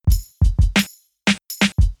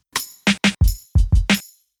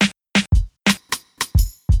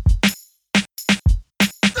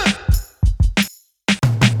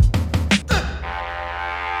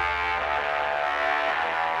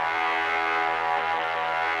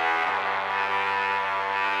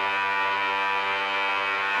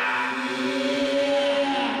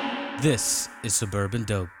This is Suburban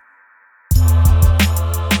Dope.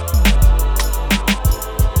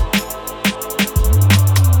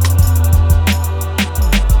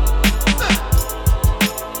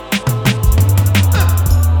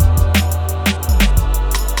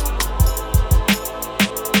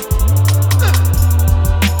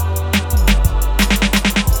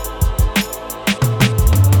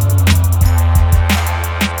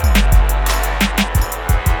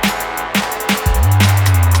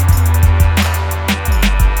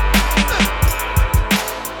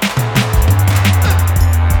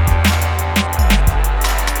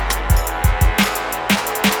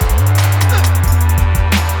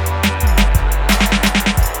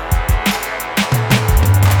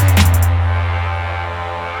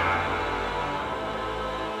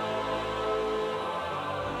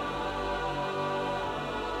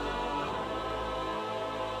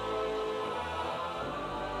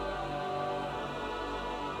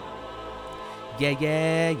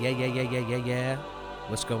 Yeah.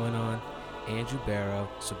 What's going on? Andrew Barrow,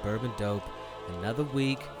 Suburban Dope. Another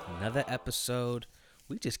week, another episode.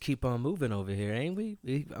 We just keep on moving over here, ain't we?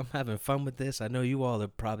 I'm having fun with this. I know you all are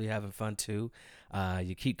probably having fun too.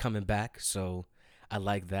 You keep coming back, so I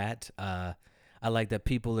like that. I like that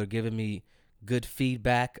people are giving me good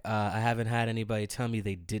feedback. I haven't had anybody tell me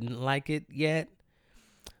they didn't like it yet.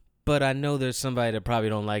 But I know there's somebody that probably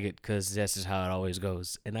don't like it because that's just how it always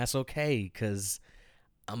goes. And that's okay because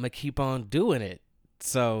I'm going to keep on doing it.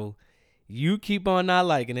 So you keep on not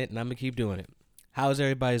liking it and I'm going to keep doing it. How was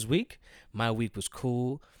everybody's week? My week was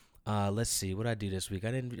cool. Let's see what I do this week.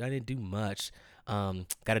 I didn't do much. Got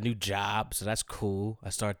a new job, so that's cool.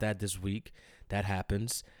 I start that this week. That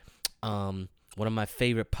happens. One of my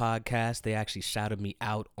favorite podcasts, they actually shouted me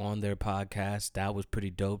out on their podcast. That was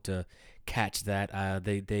pretty dope to catch that.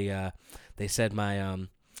 They said my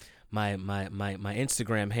my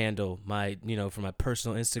Instagram handle, for my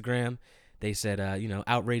personal Instagram, they said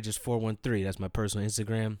outrageous 413. That's my personal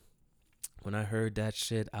Instagram. When I heard that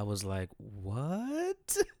shit, I was like,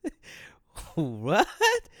 what? What?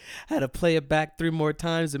 I had to play it back 3 more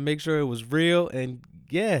times to make sure it was real, and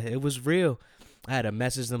yeah, it was real. I had to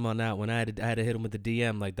message them on that one. I had to hit them with the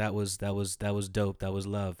DM. Like that was dope. That was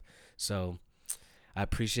love. So I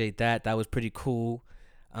appreciate that. That was pretty cool.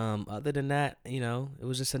 Other than that, it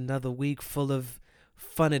was just another week full of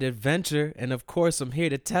fun and adventure. And of course, I'm here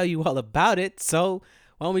to tell you all about it. So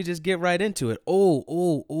why don't we just get right into it?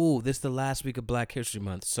 This is the last week of Black History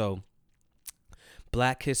Month. So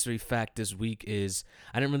Black History fact this week is,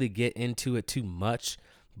 I didn't really get into it too much,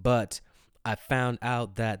 but I found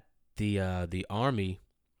out that the army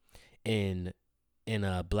in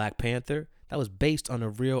Black Panther, that was based on a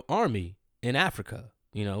real army in Africa,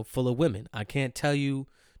 full of women. I can't tell you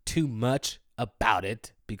too much about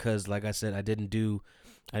it because, like I said, I didn't do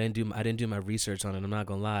my research on it. I'm not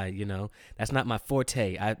gonna lie, that's not my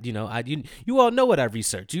forte. You all know what I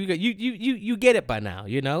research. You get it by now,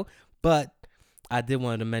 But I did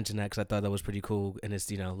want to mention that because I thought that was pretty cool, and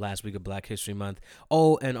it's last week of Black History Month.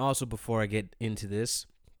 Oh, and also before I get into this,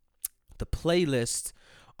 the playlists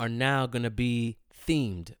are now gonna be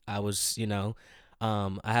themed. I was,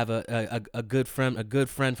 I have a good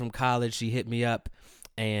friend from college. She hit me up,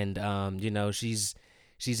 and she's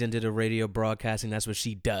into the radio broadcasting. That's what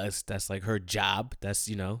she does. That's like her job. That's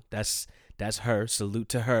her. Salute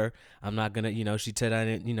to her. I'm not gonna, she said I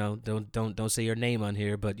didn't, don't say your name on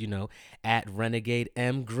here, but at Renegade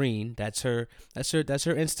M Green. That's her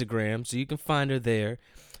Instagram. So you can find her there.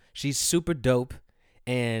 She's super dope,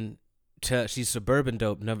 and she's suburban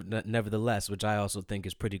dope nevertheless, which I also think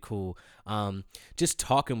is pretty cool. Just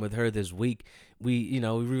talking with her this week, we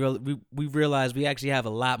realized we actually have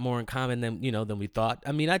a lot more in common than we thought.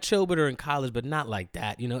 I mean, I chilled with her in college, but not like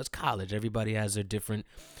that. It's college. Everybody has their different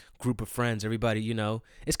group of friends. Everybody,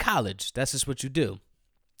 it's college. That's just what you do.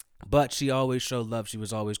 But she always showed love. She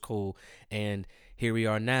was always cool. And here we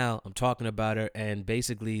are now. I'm talking about her. And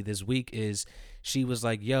basically this week she was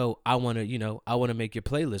like, yo, I want to make your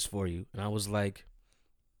playlist for you. And I was like,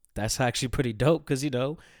 that's actually pretty dope. Cause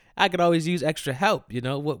I could always use extra help,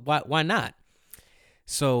 why not?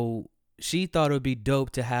 So she thought it would be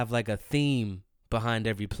dope to have like a theme behind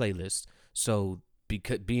every playlist. So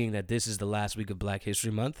being that this is the last week of Black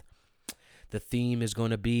History Month, the theme is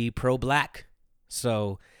going to be pro-black.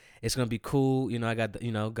 So it's gonna be cool. I got the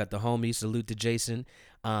homie. Salute to Jason.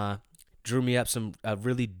 Drew me up a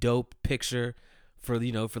really dope picture for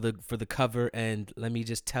the cover. And let me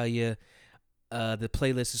just tell you, the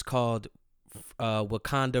playlist is called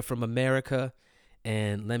Wakanda from America.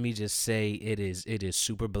 And let me just say, it is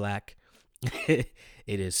super black. It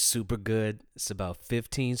is super good. It's about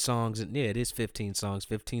 15 songs, and yeah, it is 15 songs.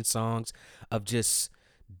 15 songs of just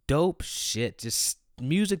dope shit, just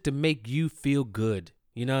music to make you feel good.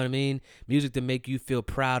 You know what I mean? Music to make you feel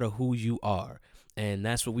proud of who you are. And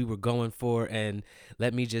that's what we were going for. And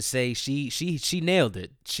let me just say, she nailed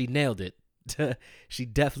it. She nailed it. She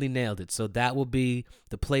definitely nailed it. So that will be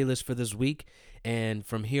the playlist for this week. And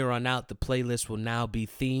from here on out, the playlist will now be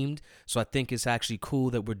themed. So I think it's actually cool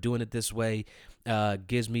that we're doing it this way.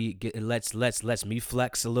 Lets me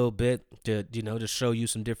flex a little bit to show you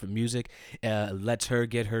some different music. Lets her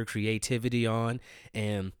get her creativity on,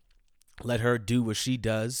 and let her do what she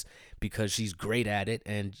does because she's great at it,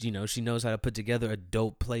 and she knows how to put together a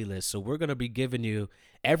dope playlist. So we're going to be giving you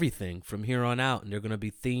everything from here on out, and they're going to be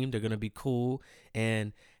themed, they're going to be cool.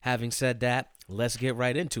 And having said that, let's get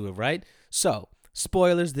right into it, right? So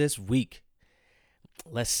spoilers this week.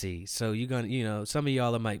 Let's see. So you're going to, some of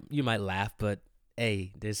y'all might laugh, but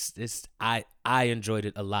hey, this I enjoyed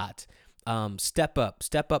it a lot. Step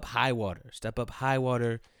Up High Water. Step Up High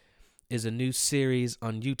Water is a new series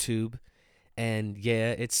on YouTube. And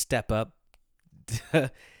yeah, it's Step Up.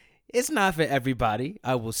 It's not for everybody,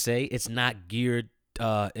 I will say. It's not geared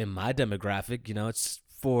in my demographic. It's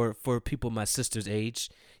for people my sister's age.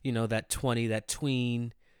 That 20, that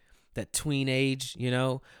tween age.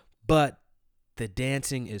 But the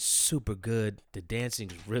dancing is super good. The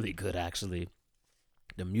dancing is really good, actually.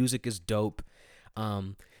 The music is dope.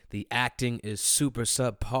 The acting is super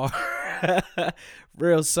subpar.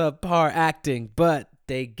 Real subpar acting, but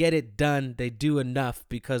they get it done. They do enough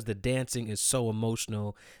because the dancing is so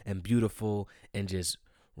emotional and beautiful and just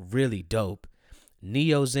really dope.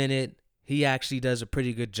 Neo's in it. He actually does a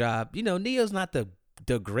pretty good job. Neo's not the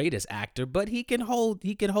greatest actor, but he can hold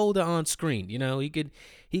it on screen.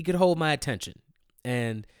 He could hold my attention.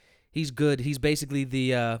 And he's good. He's basically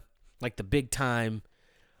the the big time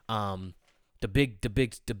the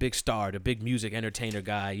big star, the big music entertainer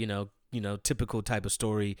guy, typical type of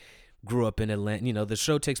story. Grew up in Atlanta. The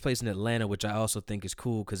show takes place in Atlanta, which I also think is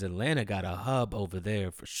cool because Atlanta got a hub over there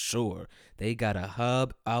for sure. They got a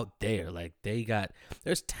hub out there.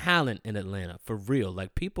 There's talent in Atlanta for real.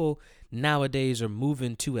 People nowadays are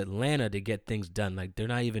moving to Atlanta to get things done. They're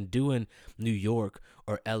not even doing New York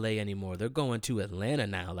or LA anymore. They're going to Atlanta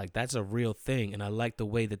now. That's a real thing. And I like the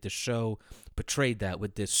way that the show portrayed that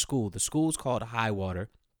with this school. The school's called Highwater,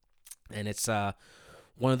 and it's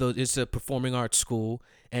it's a performing arts school,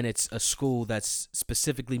 and it's a school that's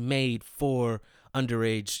specifically made for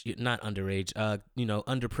underprivileged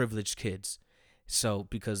kids. So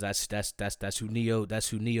because that's who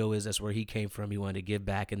Neo is. That's where he came from. He wanted to give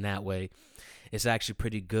back in that way. It's actually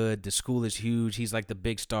pretty good. The school is huge. He's the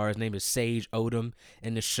big star. His name is Sage Odom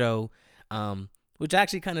in the show. Which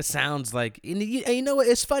actually kind of sounds like, and you know what?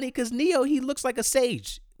 It's funny because Neo, he looks like a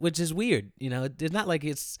sage, which is weird. It's not like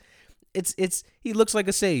it's he looks like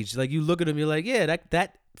a sage. You look at him, you're like, yeah,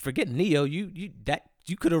 that forget Neo, you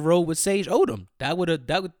could have rolled with Sage Odom.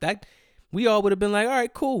 We all would have been like, all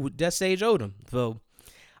right, cool, that's Sage Odom. So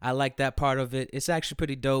I like that part of it. It's actually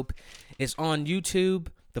pretty dope. It's on YouTube.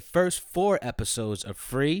 The first 4 episodes are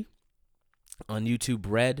free on YouTube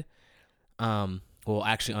Red. Well,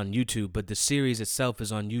 actually on YouTube, but the series itself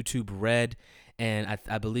is on YouTube Red. And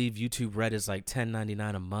I believe YouTube Red is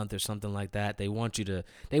 $10.99 a month or something like that. They want you to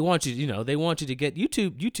get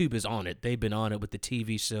YouTube. YouTube is on it. They've been on it with the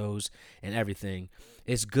TV shows and everything.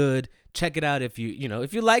 It's good. Check it out if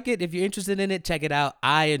you like it. If you're interested in it, check it out.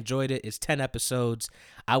 I enjoyed it. It's 10 episodes.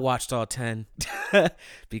 I watched all 10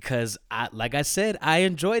 because like I said, I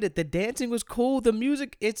enjoyed it. The dancing was cool. The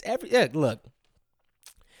music, look.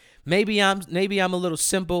 Maybe I'm a little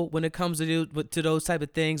simple when it comes to those type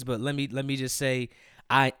of things, but let me just say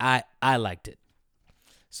I liked it.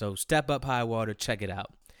 So Step Up High Water, check it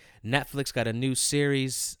out. Netflix got a new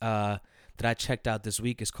series that I checked out this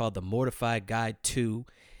week. It's called The Mortified Guide 2,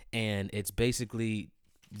 and it's basically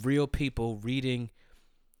real people reading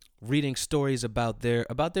stories about their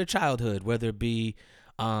childhood, whether it be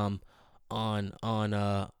on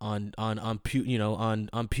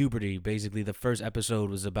puberty. Basically, the first episode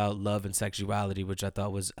was about love and sexuality, which I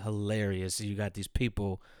thought was hilarious. You got these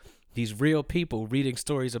real people reading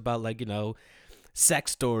stories about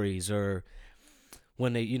sex stories, or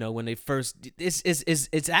when they first.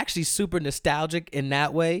 It's actually super nostalgic in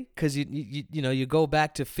that way because you go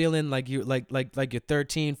back to feeling like you're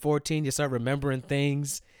 13, 14. You start remembering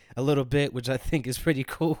things a little bit, which I think is pretty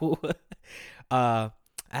cool.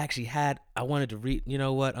 I wanted to read. You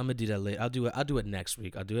know what? I'm gonna do that later. I'll do it next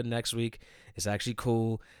week. It's actually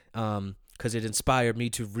cool. Because it inspired me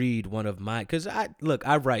to read one of my. Because I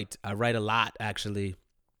write a lot actually,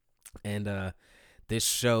 And this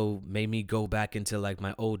show made me go back into like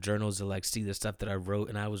my old journals to like see the stuff that I wrote,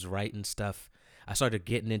 and I was writing stuff. I started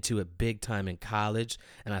getting into it big time in college,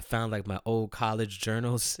 and I found like my old college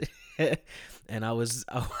journals, and I was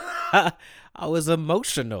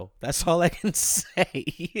emotional. That's all I can say.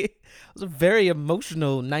 I was a very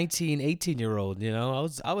emotional 18 year old. You know,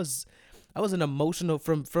 I was an emotional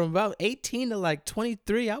from about 18 to like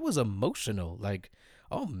 23. I was emotional, like,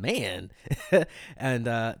 oh man. And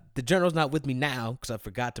the journal's not with me now because I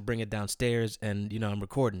forgot to bring it downstairs, and I'm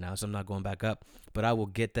recording now, so I'm not going back up. But I will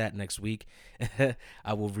get that next week.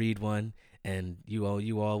 I will read one, and you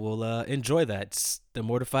all will enjoy that. It's the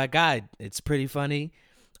Mortified Guide. It's pretty funny.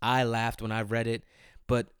 I laughed when I read it,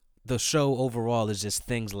 but the show overall is just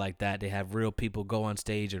things like that. They have real people go on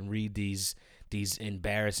stage and read these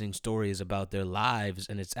embarrassing stories about their lives,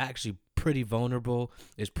 and it's actually pretty vulnerable.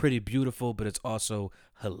 It's pretty beautiful, but it's also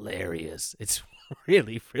hilarious. It's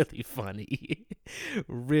really, really funny.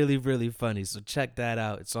 Really, really funny. So check that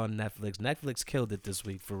out. It's on Netflix. Netflix killed it this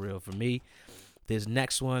week, for real, for me. This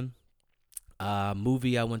next one,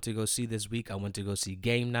 movie I went to go see this week, I went to go see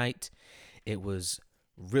Game Night. It was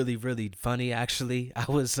really, really funny, actually. I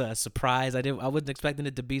was surprised. I wasn't expecting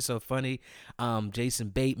it to be so funny. Jason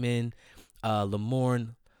Bateman,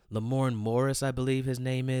 Lamorne Morris, I believe his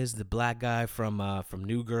name is, the black guy from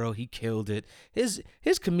New Girl. He killed it. His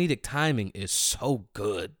comedic timing is so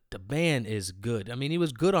good. The man is good. I mean, he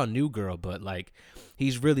was good on New Girl, but like,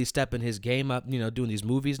 he's really stepping his game up. Doing these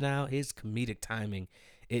movies now. His comedic timing,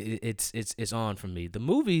 it's on for me. The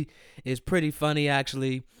movie is pretty funny,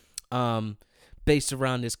 actually. Based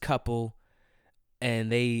around this couple,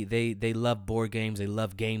 and they love board games. They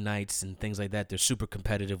love game nights and things like that. They're super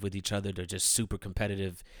competitive with each other. They're just super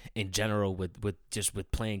competitive in general with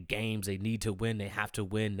playing games. They need to win. They have to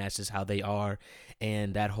win. That's just how they are.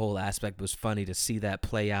 And that whole aspect was funny to see that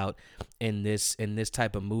play out in this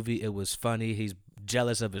type of movie. It was funny. He's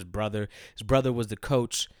jealous of his brother. His brother was the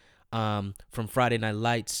coach from Friday Night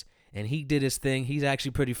Lights, and he did his thing. He's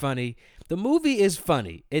actually pretty funny. The movie is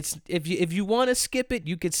funny. It's if you want to skip it,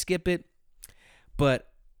 you could skip it.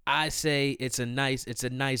 But I say it's a nice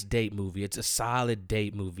date movie. It's a solid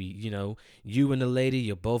date movie. You and the lady,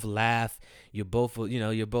 you both laugh. You both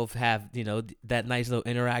have, that nice little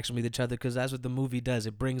interaction with each other, because that's what the movie does.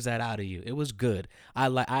 It brings that out of you. It was good. I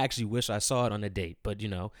actually wish I saw it on a date, but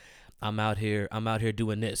I'm out here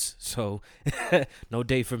doing this. So no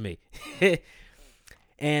date for me.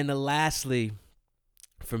 And lastly,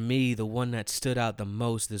 for me, the one that stood out the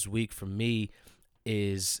most this week for me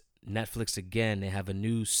is Netflix again. They have a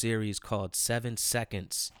new series called 7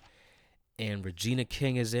 Seconds, and Regina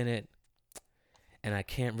King is in it. And I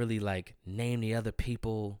can't really like name the other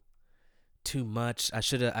people too much. I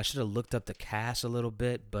should have looked up the cast a little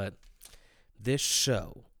bit, but this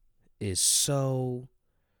show is so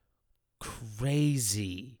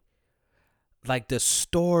crazy. Like, the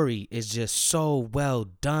story is just so well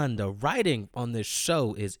done. The writing on this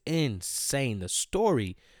show is insane. The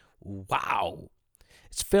story, wow.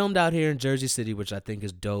 It's filmed out here in Jersey City, which I think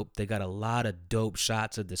is dope. They got a lot of dope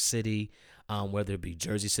shots of the city, whether it be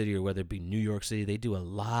Jersey City or whether it be New York City. They do a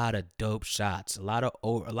lot of dope shots, a lot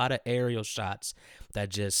of aerial shots that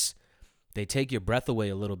just, they take your breath away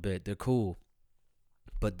a little bit. They're cool.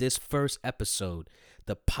 But this first episode,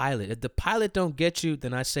 the pilot, if the pilot don't get you,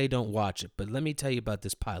 then I say don't watch it. But let me tell you about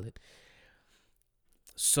this pilot.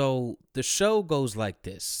 So the show goes like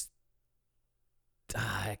this.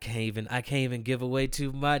 I can't even give away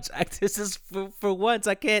too much. This is for once.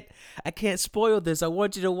 I can't spoil this. I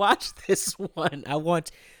want you to watch this one.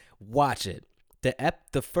 Watch it.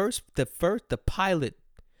 The pilot.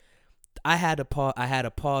 I had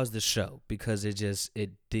to pause the show because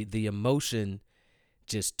the emotion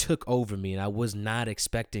just took over me, and I was not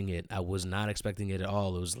expecting it. I was not expecting it at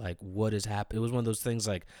all. It was like, what is happening? It was one of those things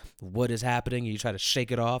like, what is happening? You try to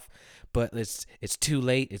shake it off, but it's too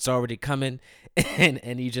late. It's already coming,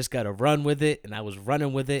 and you just gotta run with it. And I was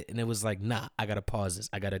running with it, and it was like, nah, I gotta pause this.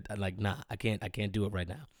 I can't do it right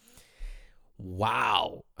now.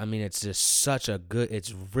 Wow. I mean, it's just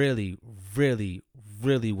it's really, really,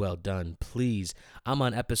 really well done. Please. I'm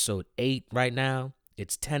on episode 8 right now.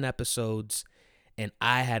 It's 10 episodes. And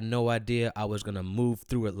I had no idea I was going to move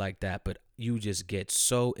through it like that. But you just get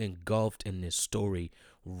so engulfed in this story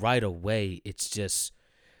right away. It's just,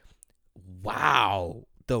 wow.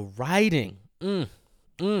 The writing.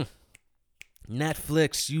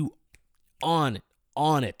 Netflix, you on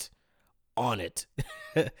it.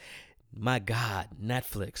 My God,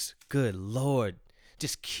 Netflix. Good Lord.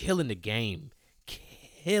 Just killing the game.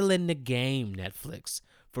 Netflix.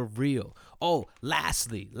 For real. Oh,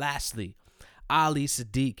 lastly. Ali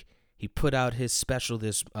Sadiq, He put out his special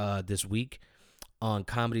this week on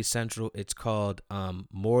Comedy Central. It's called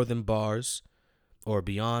More Than Bars or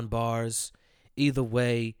Beyond Bars. Either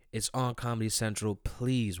way, it's on Comedy Central.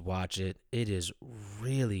 Please watch it. It is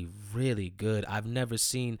really, really good. I've never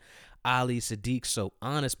seen Ali Sadiq so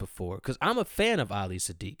honest before, because I'm a fan of Ali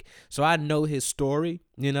Sadiq, so I know his story.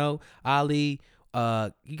 Ali,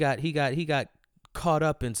 he got caught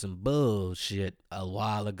up in some bullshit a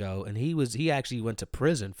while ago, and he actually went to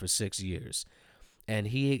prison for 6 years, and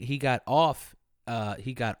he got off.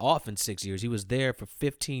 He got off in 6 years. He was there for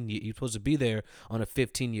 15 years. He was supposed to be there on a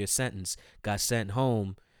 15-year sentence. Got sent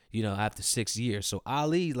home, after 6 years. So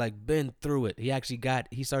Ali, like, been through it.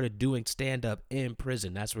 He started doing stand-up in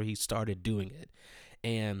prison. That's where he started doing it.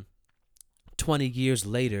 And 20 years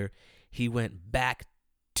later, he went back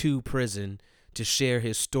to prison to share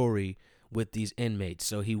his story with these inmates.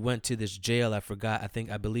 So he went to this jail. I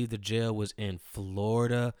believe the jail was in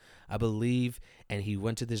Florida, I believe. And he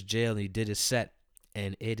went to this jail and he did his set.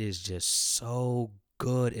 And it is just so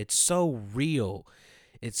good. It's so real.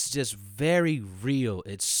 It's just very real.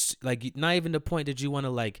 It's like not even the point that you want to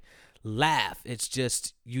like laugh. It's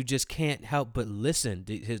just you just can't help but listen.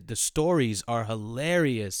 The stories are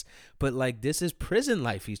hilarious. But like, this is prison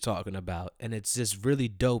life he's talking about. And it's just really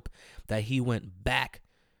dope that he went back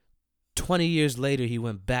 20 years later. He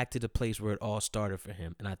went back to the place where it all started for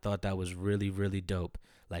him. And I thought that was really, really dope.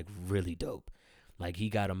 Like, really dope. Like, he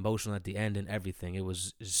got emotional at the end and everything.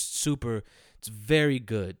 It's super. It's very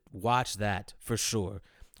good. Watch that for sure.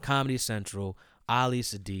 Comedy Central, Ali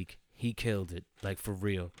Sadiq, he killed it. Like, for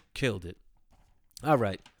real. Killed it. All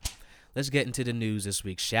right. Let's get into the news this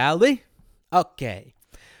week, shall we? Okay.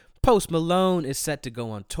 Post Malone is set to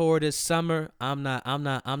go on tour this summer. I'm not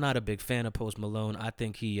a big fan of Post Malone. I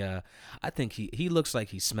think he looks like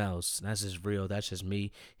he smells. That's just real. That's just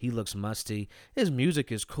me. He looks musty. His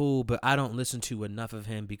music is cool, but I don't listen to enough of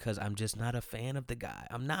him because I'm just not a fan of the guy.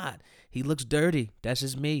 I'm not. He looks dirty. That's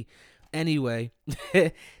just me. Anyway,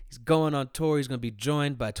 he's going on tour. He's going to be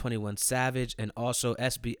joined by 21 Savage and also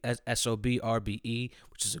SOB/RBE,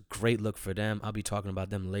 which is a great look for them. I'll be talking about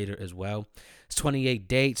them later as well. It's 28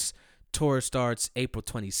 dates. Tour starts April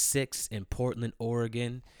 26th in Portland,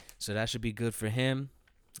 Oregon. So that should be good for him.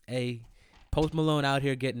 Hey, Post Malone out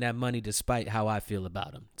here getting that money despite how I feel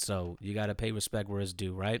about him. So you got to pay respect where it's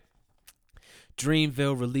due, right?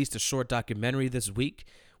 Dreamville released a short documentary this week,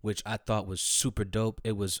 which I thought was super dope.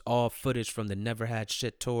 It was all footage from the Never Had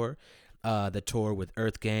Shit tour, the tour with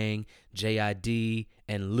Earth Gang, JID,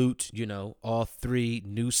 and Loot, all three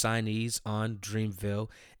new signees on Dreamville.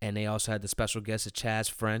 And they also had the special guest of Chaz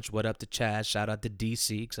French. What up to Chaz? Shout out to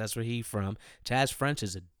DC, because that's where he's from. Chaz French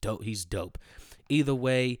is he's dope. Either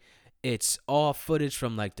way, it's all footage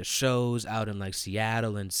from like the shows out in like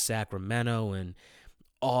Seattle and Sacramento and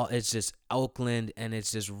it's just Oakland, and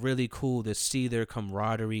it's just really cool to see their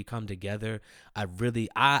camaraderie come together. I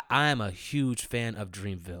am a huge fan of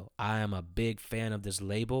Dreamville. I am a big fan of this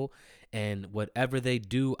label, and whatever they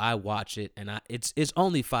do, I watch it. And it's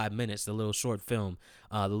only 5 minutes, the little short film,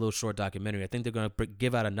 the little short documentary. I think they're gonna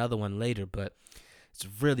give out another one later, but it's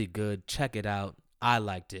really good. Check it out. I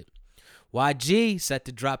liked it. YG set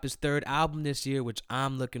to drop his third album this year, which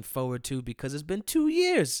I'm looking forward to because it's been 2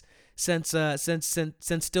 years since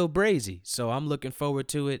Still Brazy. So I'm looking forward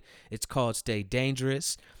to it. It's called Stay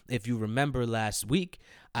Dangerous. If you remember last week,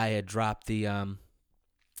 I had dropped I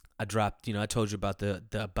told you about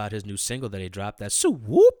about his new single that he dropped. That's so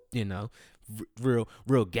whoop,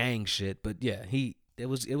 real gang shit. But yeah, it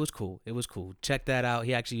was cool. It was cool. Check that out.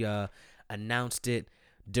 He actually announced it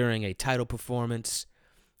during a title performance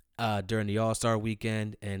during the All-Star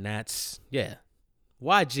weekend, and that's YG's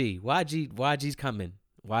coming.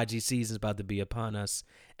 YG season's about to be upon us,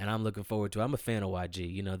 and I'm looking forward to it. I'm a fan of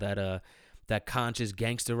YG. That conscious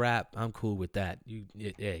gangster rap, I'm cool with that.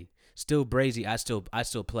 Hey, Still Brazy, I still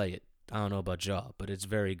play it. I don't know about y'all, but it's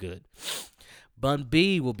very good. Bun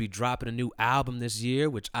B will be dropping a new album this year,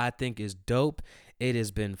 which I think is dope. It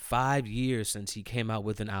has been 5 years since he came out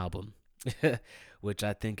with an album, which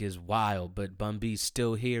I think is wild. But Bun B's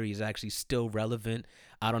still here. He's actually still relevant.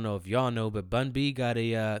 I don't know if y'all know, but Bun B got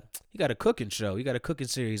a cooking show. He got a cooking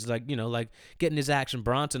series, like getting his Action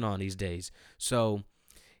Bronson on these days. So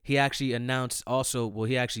he actually announced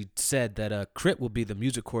he actually said that Crit will be the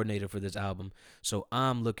music coordinator for this album. So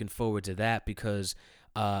I'm looking forward to that because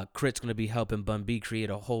Crit's going to be helping Bun B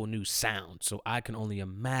create a whole new sound. So I can only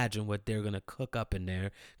imagine what they're going to cook up in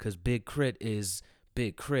there, because Big Crit is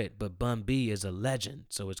Big Crit, but Bun B is a legend.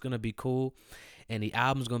 So it's going to be cool. And the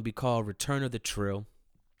album's going to be called Return of the Trill.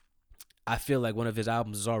 I feel like one of his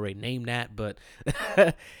albums is already named that, but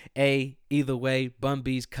either way, Bun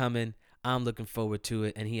B's coming. I'm looking forward to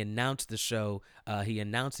it. And he announced the show. He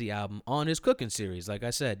announced the album on his cooking series. Like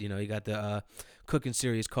I said, he got the cooking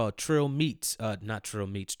series called Trill Meats. Not Trill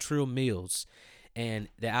Meats, Trill Meals. And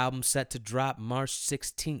the album's set to drop March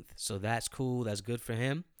 16th. So that's cool. That's good for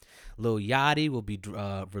him. Lil Yachty will be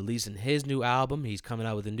releasing his new album. He's coming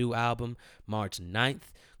out with a new album March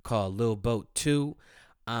 9th called Lil Boat 2.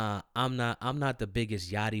 I'm not the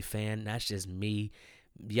biggest Yachty fan. That's just me.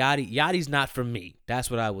 Yachty's not for me.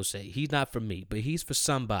 That's what I will say. He's not for me, but he's for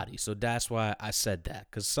somebody. So that's why I said that,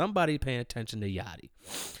 because somebody paying attention to Yachty.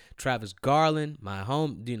 Travis Garland,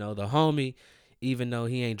 the homie, even though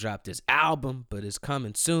he ain't dropped his album, but it's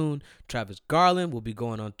coming soon. Travis Garland will be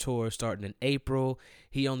going on tour starting in April.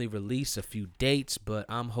 He only released a few dates, but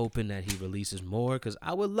I'm hoping that he releases more, because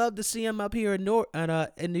I would love to see him up here in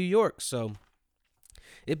New York. So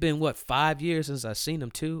it's been 5 years since I seen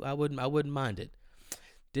him too. I wouldn't mind it.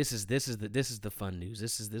 This is the fun news.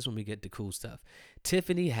 This when we get the cool stuff.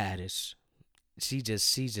 Tiffany Haddish, she's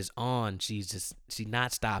just on. She's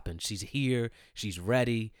not stopping. She's here. She's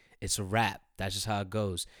ready. It's a wrap. That's just how it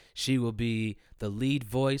goes. She will be the lead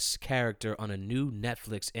voice character on a new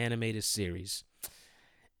Netflix animated series,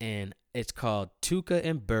 and it's called Tuca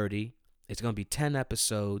and Birdie. It's gonna be 10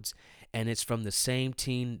 episodes, and it's from the same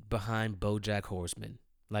team behind BoJack Horseman,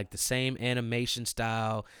 like the same animation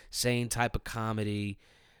style, same type of comedy.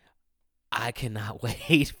 I cannot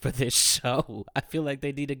wait for this show. I feel like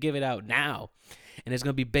they need to give it out now. And it's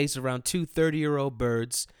going to be based around two 30-year-old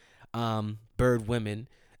birds, bird women,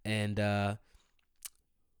 and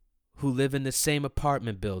who live in the same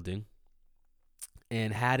apartment building.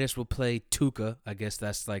 And Haddish will play Tuca. I guess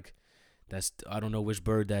that's I don't know which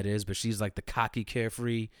bird that is, but she's like the cocky,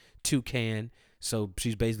 carefree toucan. So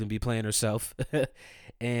she's basically going to be playing herself.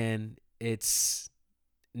 And it's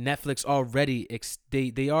Netflix already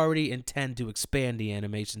they already intend to expand the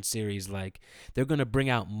animation series. Like, they're gonna bring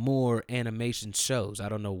out more animation shows. I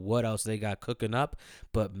don't know what else they got cooking up,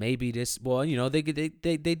 but maybe this. Well, they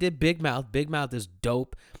did Big Mouth. Big Mouth is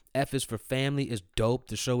dope. F is for Family is dope.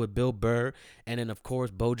 The show with Bill Burr, and then of course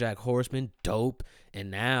BoJack Horseman, dope. And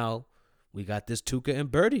now we got this Tuca and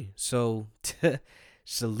Birdie. So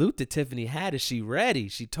salute to Tiffany Haddish. She ready.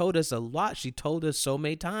 She told us a lot. She told us so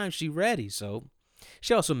many times she ready. So.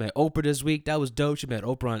 She also met Oprah this week. That was dope. She met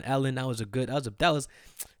Oprah on Ellen. That was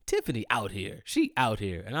Tiffany out here. She out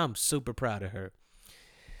here, and I'm super proud of her.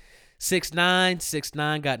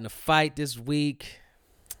 6ix9ine got in a fight this week.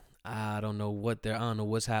 I don't know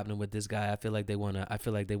what's happening with this guy. I feel like they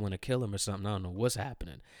wanna kill him or something. I don't know what's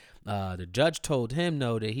happening. The judge told him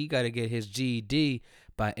that he got to get his GED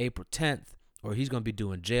by April 10th, or he's gonna be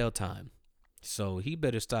doing jail time. So he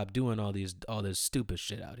better stop doing all this stupid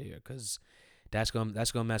shit out here, because that's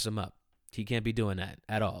gonna mess him up. He can't be doing that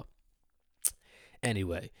at all.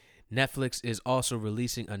 Anyway, Netflix is also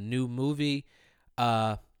releasing a new movie.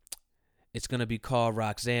 It's gonna be called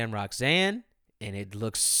Roxanne, and it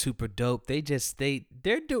looks super dope. They're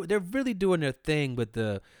really doing their thing with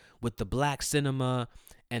the black cinema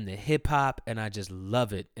and the hip hop, and I just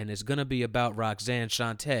love it. And it's gonna be about Roxanne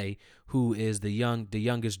Shante, who is the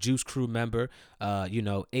youngest Juice Crew member.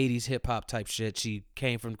 80s hip hop type shit. She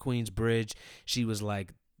came from Queensbridge. She was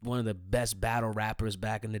like one of the best battle rappers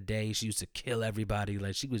back in the day. She used to kill everybody.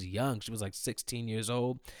 Like, she was young. She was like 16 years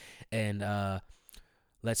old. And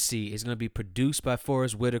let's see, it's gonna be produced by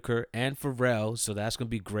Forrest Whitaker and Pharrell, so that's gonna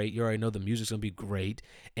be great. You already know the music's gonna be great,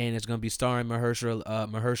 and it's gonna be starring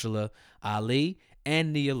Mahershala Ali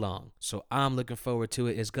and Nia Long. So I'm looking forward to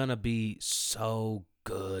it. It's gonna be so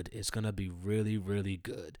good. It's gonna be really, really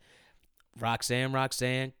good.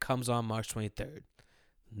 Roxanne comes on March 23rd.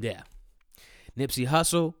 Yeah. Nipsey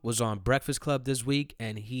Hussle was on Breakfast Club this week,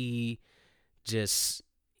 and he just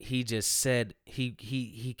said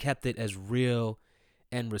he kept it as real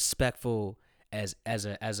and respectful as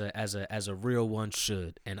a real one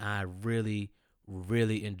should, and I really,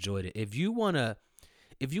 really enjoyed it. If you wanna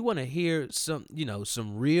hear some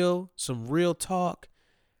real talk,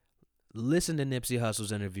 listen to Nipsey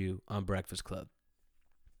Hussle's interview on Breakfast Club.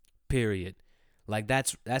 Period. Like,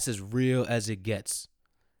 that's as real as it gets.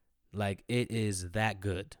 Like, it is that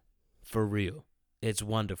good. For real. It's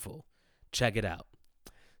wonderful. Check it out.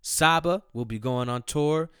 Saba will be going on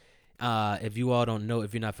tour. If you all don't know,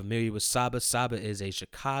 if you're not familiar with Saba is a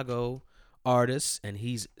Chicago artist, and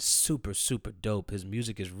he's super, super dope. His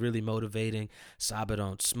music is really motivating. Saba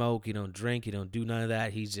don't smoke, he don't drink, he don't do none of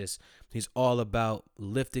that. He's all about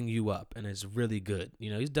lifting you up, and it's really good.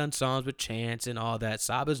 He's done songs with Chance and all that.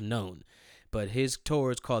 Saba's known, but his tour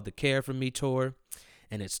is called the Care For Me Tour,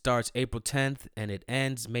 and it starts April 10th and it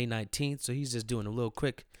ends May 19th. So he's just doing a little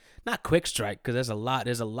quick, not quick strike, because there's a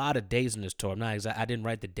lot of days in this tour. I didn't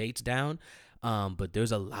write the dates down, but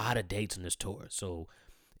there's a lot of dates in this tour. So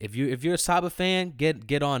if you're a Saba fan,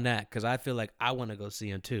 get on that, because I feel like I want to go see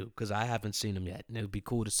him too, because I haven't seen him yet, and it would be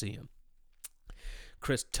cool to see him.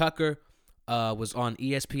 Chris Tucker was on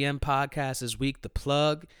ESPN podcast this week, The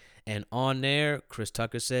Plug, and on there, Chris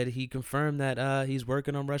Tucker said he confirmed that he's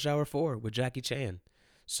working on Rush Hour 4 with Jackie Chan.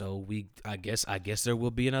 So I guess there will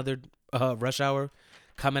be another Rush Hour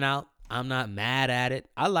coming out. I'm not mad at it.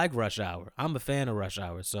 I like Rush Hour. I'm a fan of Rush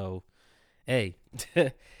Hour. So, hey,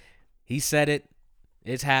 he said it.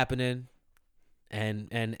 It's happening, and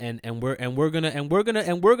we're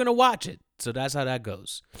gonna watch it. So that's how that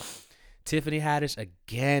goes. Tiffany Haddish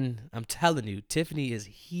again. I'm telling you, Tiffany is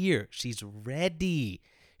here. She's ready.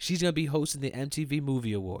 She's gonna be hosting the MTV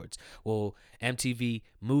Movie Awards. Well, MTV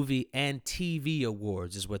Movie and TV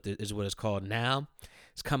Awards is what it's called now.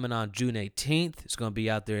 It's coming on June 18th. It's gonna be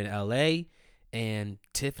out there in LA, and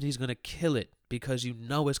Tiffany's gonna kill it, because you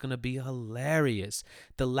know it's gonna be hilarious.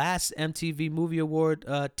 The last MTV Movie Award,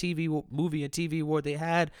 movie and TV award they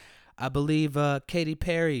had, I believe Katy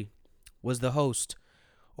Perry was the host,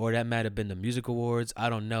 or that might have been the Music Awards. I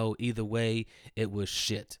don't know. Either way, it was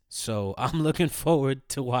shit. So I'm looking forward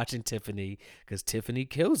to watching Tiffany, because Tiffany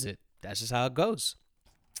kills it. That's just how it goes.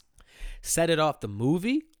 Set It Off, the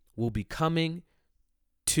movie, will be coming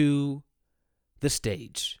to the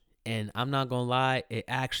stage. And I'm not gonna lie, it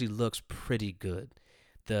actually looks pretty good.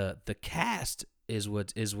 The cast is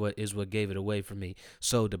what gave it away for me.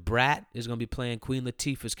 So the Brat is gonna be playing Queen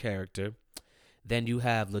Latifah's character. Then you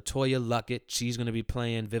have LaToya Luckett. She's gonna be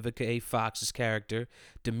playing Vivica A. Fox's character.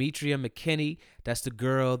 Demetria McKinney, that's the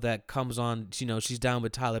girl that comes on. You know, she's down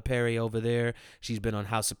with Tyler Perry over there. She's been on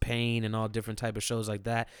House of Pain and all different type of shows like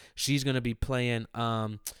that. She's gonna be playing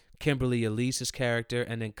Kimberly Elise's character,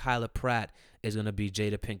 and then Kyla Pratt is going to be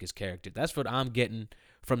Jada Pinkett's character. That's what I'm getting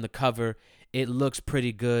from the cover. It looks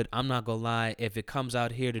pretty good. I'm not going to lie. If it comes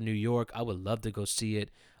out here to New York, I would love to go see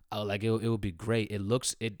it. It would be great.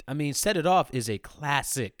 Set It Off is a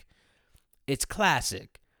classic. It's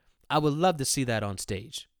classic. I would love to see that on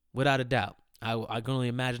stage, without a doubt. I can only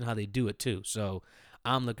imagine how they do it too. So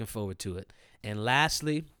I'm looking forward to it. And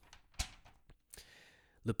lastly,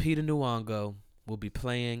 Lupita Nyong'o will be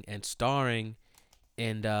playing and starring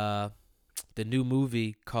in the new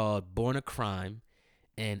movie called Born a Crime,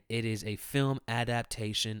 and it is a film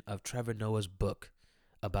adaptation of Trevor Noah's book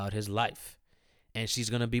about his life, and she's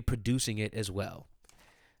going to be producing it as well.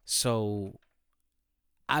 So,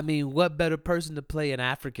 I mean, what better person to play an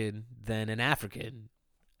African than an African?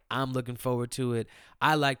 I'm looking forward to it.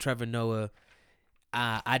 I like Trevor Noah.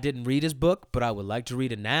 I didn't read his book, but I would like to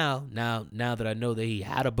read it now that I know that he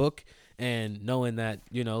had a book, and knowing that,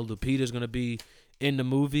 you know, Lupita's going to be in the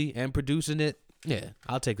movie and producing it. Yeah,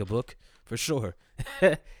 I'll take the book for sure.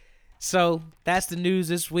 So that's the news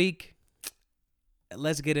this week.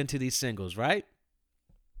 Let's get into these singles, right?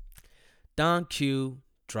 Don Q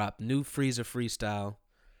dropped new Freezer freestyle.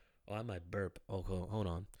 Oh, I might burp. Oh, hold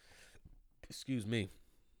on. Excuse me.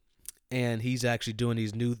 And he's actually doing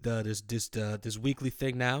these new this weekly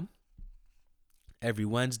thing now, every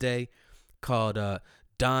Wednesday, called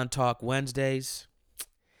Don Talk Wednesdays.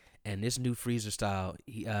 And this new Freezer freestyle,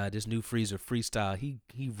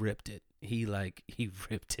 he ripped it. He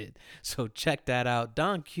ripped it. So check that out.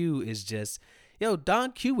 Don Q is just,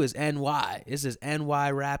 Don Q is NY. It's as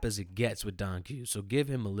NY rap as it gets with Don Q. So give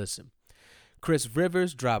him a listen. Chris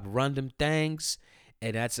Rivers dropped Run Them Things,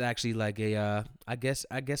 and that's actually like a I guess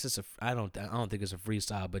it's a I don't think it's a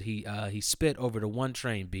freestyle, but he spit over the One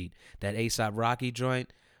Train beat, that A$AP Rocky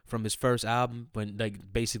joint from his first album, when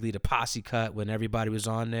basically the posse cut when everybody was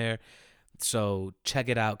on there. So check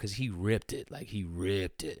it out, because he ripped it. He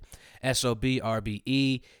ripped it. SOB,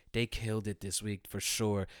 RBE, they killed it this week for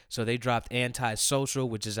sure. So they dropped Antisocial,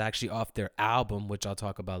 which is actually off their album, which I'll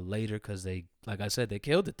talk about later, because they, like I said, they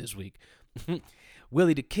killed it this week.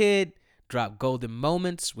 Willie the Kid dropped Golden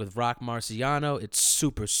Moments with Rock Marciano. It's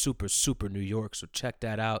super, super, super New York, so check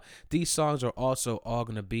that out. These songs are also all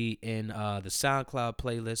going to be in the SoundCloud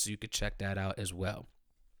playlist, so you can check that out as well.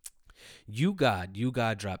 You God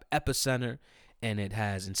dropped Epicenter, and it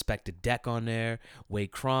has Inspector Deck on there.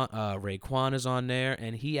 Raekwon is on there,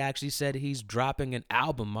 and he actually said he's dropping an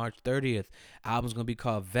album March 30th. Album's going to be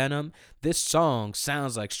called Venom. This song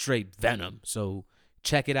sounds like straight Venom, so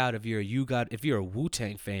check it out. If you're a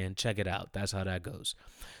Wu-Tang fan, check it out. That's how that goes.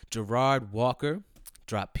 Gerard Walker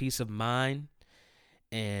dropped Peace of Mind,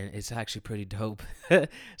 and it's actually pretty dope.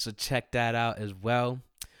 So check that out as well.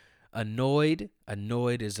 Annoyed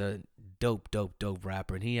is a dope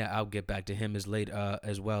rapper, and I'll get back to him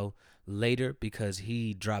as well later because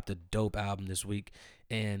he dropped a dope album this week,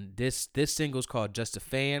 and this single's called Just a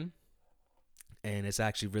Fan, and it's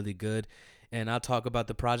actually really good, and I'll talk about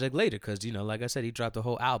the project later because like I said, he dropped a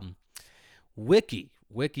whole album. Wiki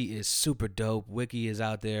is super dope. Wiki is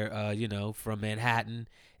out there, from Manhattan,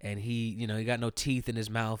 and he got no teeth in his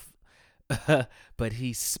mouth, but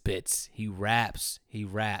he spits, he raps,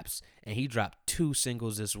 and he dropped 2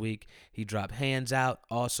 singles this week. He dropped Hands Out,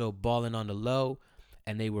 also Ballin' on the Low,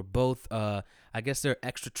 and they were both, I guess they're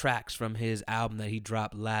extra tracks from his album that he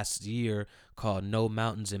dropped last year called No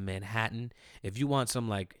Mountains in Manhattan. If you want some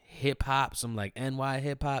like hip hop, some like NY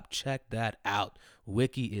hip hop, check that out.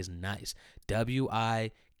 Wiki is nice. Wiki.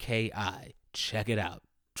 Check it out.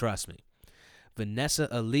 Trust me. Vanessa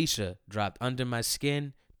Alicia dropped Under My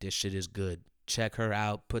Skin. This shit is good. Check her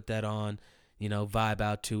out. Put that on. Vibe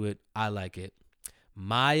out to it. I like it.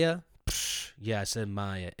 Maya. Yeah, I said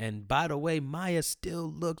Maya. And by the way, Maya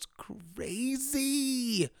still looks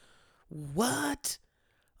crazy. What?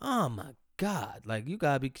 Oh my God. Like, you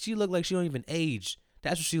gotta be. She looked like she don't even age.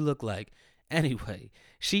 That's what she looked like. Anyway,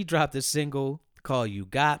 she dropped a single called You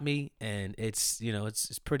Got Me. And it's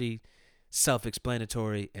pretty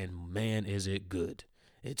self-explanatory. And man, is it good.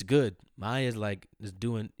 It's good. Maya's like is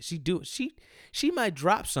doing. She might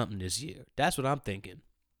drop something this year. That's what I'm thinking.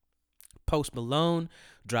 Post Malone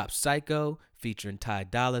dropped Psycho featuring Ty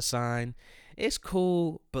Dolla $ign. It's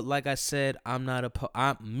cool, but like I said, I'm not a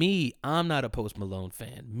Post Malone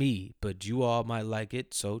fan. But you all might like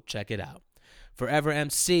it, so check it out. Forever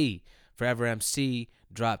MC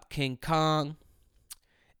dropped King Kong,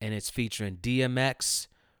 and it's featuring DMX,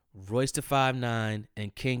 Royce da 5'9",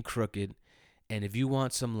 and King Crooked. And if you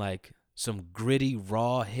want some gritty,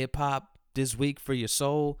 raw hip hop this week for your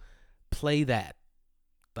soul, play that.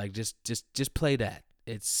 Like just play that.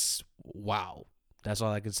 It's wow. That's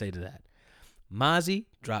all I can say to that. Mozzie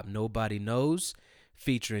dropped Nobody Knows,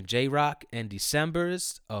 featuring J-Rock and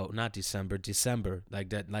December's. Oh, not December. Like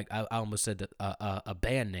that. Like I almost said a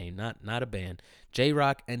band name, not a band.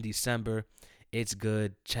 J-Rock and December. It's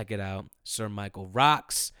good. Check it out. Sir Michael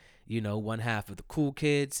Rocks. One half of the Cool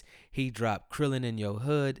Kids. He dropped Krillin' in Your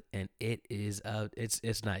Hood, and it is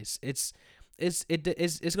it's nice. It's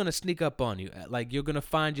gonna sneak up on you. Like you're gonna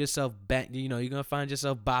find yourself you're gonna find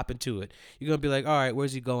yourself bopping to it. You're gonna be like, all right,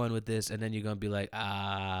 where's he going with this? And then you're gonna be like,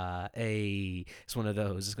 hey, it's one of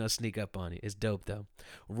those. It's gonna sneak up on you. It's dope though.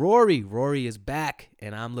 Rory is back,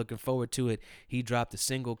 and I'm looking forward to it. He dropped a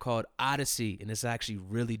single called Odyssey, and it's actually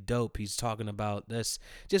really dope. He's talking about this,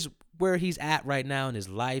 just where he's at right now in his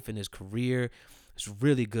life and his career. It's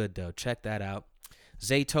really good though. Check that out.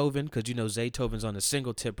 Zaytoven, because Zaytoven's on the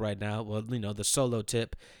single tip right now. Well, the solo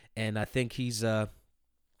tip, and I think he's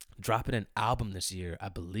dropping an album this year, I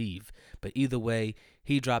believe. But either way,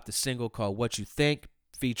 he dropped a single called What You Think,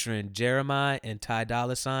 featuring Jeremiah and Ty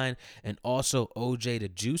Dolla $ign, and also OJ the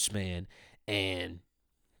Juice Man. And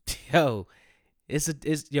OJ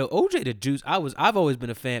the Juice. I've always been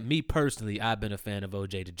a fan. Me personally, I've been a fan of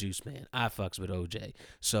OJ the Juice Man. I fucks with OJ.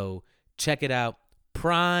 So check it out.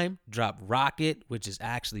 Prime dropped Rocket, which is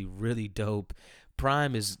actually really dope.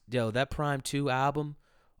 Prime is that Prime 2 album.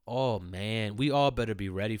 Oh man, we all better be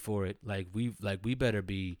ready for it. We better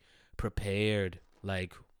be prepared.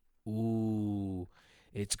 Ooh,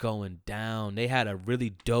 it's going down. They had a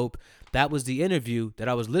really dope. That was the interview that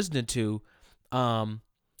I was listening to.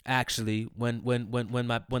 Actually, when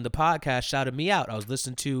the podcast shouted me out, I was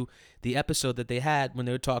listening to the episode that they had when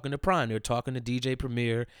they were talking to Prime. They were talking to DJ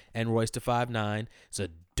Premier and Royce da 5'9". It's a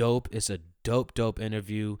dope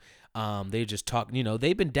interview. They just talk.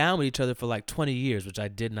 They've been down with each other for like 20 years, which I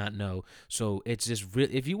did not know. So it's just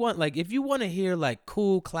if you want to hear like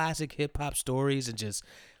cool classic hip hop stories and just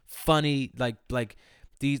funny like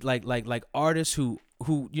these like artists who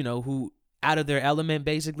out of their element,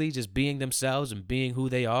 basically just being themselves and being who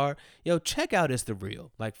they are. Check out It's The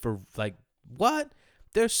Real. What?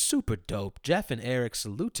 They're super dope. Jeff and Eric,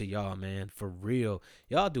 salute to y'all, man. For real.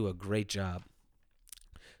 Y'all do a great job.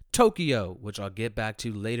 Tokyo, which I'll get back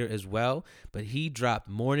to later as well, but he dropped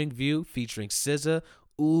Morning View featuring SZA.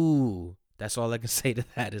 Ooh, that's all I can say to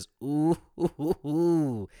that is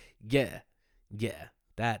ooh, yeah.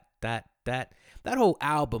 That whole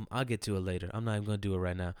album, I'll get to it later. I'm not even going to do it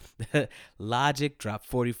right now. Logic dropped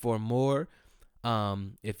 44 More.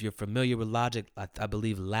 If you're familiar with Logic, I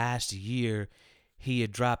believe last year he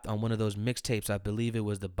had dropped on one of those mixtapes. I believe it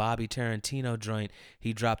was the Bobby Tarantino joint.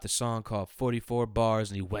 He dropped a song called 44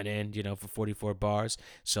 Bars, and he went in, for 44 bars.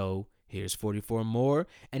 So here's 44 More,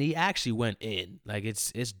 and he actually went in.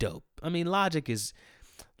 It's dope. I mean, Logic is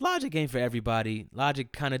Logic ain't for everybody.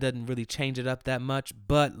 Logic kind of doesn't really change it up that much,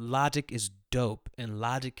 but Logic is dope, and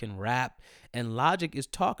Logic can rap, and Logic is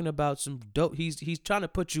talking about some dope. He's trying to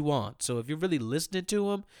put you on. So if you're really listening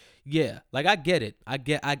to him, yeah, like I get it. I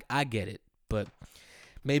get it, but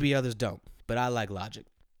maybe others don't. But I like Logic.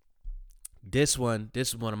 This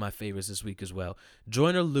is one of my favorites this week as well.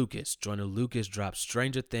 Joyner Lucas dropped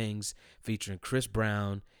Stranger Things featuring Chris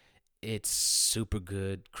Brown. It's super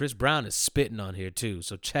good. Chris Brown is spitting on here too,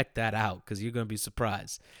 so check that out because you're going to be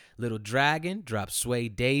surprised. Little Dragon dropped Sway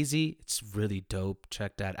Daisy. It's really dope.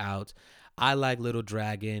 Check that out. I like Little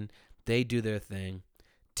Dragon. They do their thing.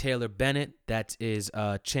 Taylor Bennett, that is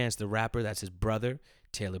Chance the Rapper. That's his brother.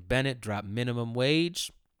 Taylor Bennett dropped Minimum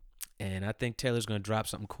Wage. And I think Taylor's going to drop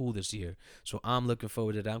something cool this year. So I'm looking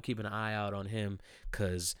forward to that. I'm keeping an eye out on him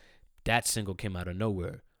because that single came out of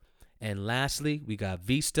nowhere. And lastly, we got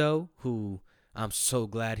Visto, who I'm so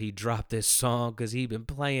glad he dropped this song because he been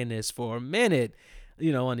playing this for a minute,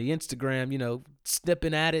 on the Instagram,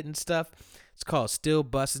 snipping at it and stuff. It's called Still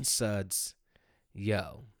Bustin' Suds.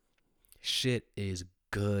 Yo, shit is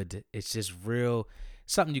good. It's just real,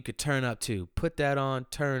 something you could turn up to. Put that on,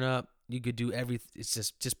 turn up. You could do everything. It's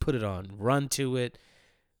just put it on. Run to it.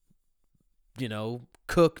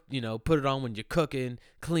 Cook. Put it on when you're cooking,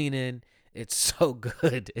 cleaning. It's so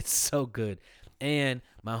good. It's so good. And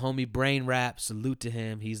my homie Brain Rap, salute to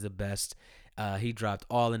him. He's the best. He dropped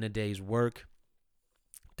All in a Day's Work.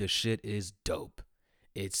 The shit is dope.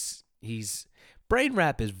 Brain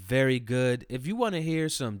Rap is very good. If you want to hear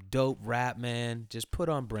some dope rap, man, just put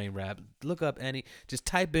on Brain Rap. Just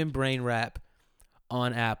type in Brain Rap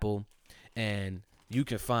on Apple, and you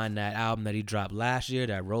can find that album that he dropped last year,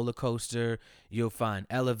 that Roller Coaster. You'll find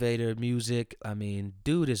Elevator music. I mean,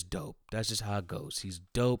 dude is dope. That's just how it goes. He's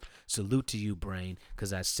dope. Salute to you, Brain,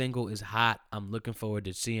 because that single is hot. I'm looking forward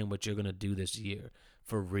to seeing what you're going to do this year.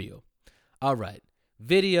 For real. All right.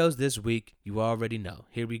 Videos this week, you already know.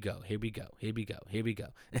 Here we go.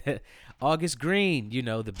 August Green,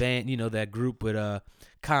 the band, that group with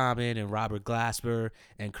Common and Robert Glasper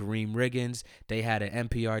and Kareem Riggins. They had an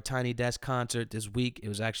NPR Tiny Desk concert this week. It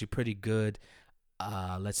was actually pretty good.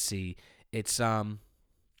 Let's see. It's like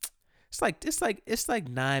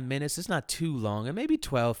 9 minutes. It's not too long. And maybe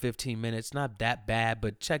 12, 15 minutes. Not that bad,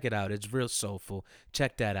 but check it out. It's real soulful.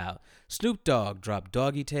 Check that out. Snoop Dogg dropped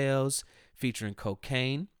Doggy Tales featuring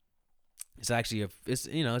Cocaine. It's actually it's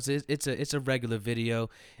a regular video.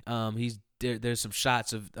 There's some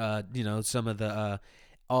shots of some of the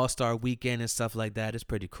All-Star Weekend and stuff like that. It's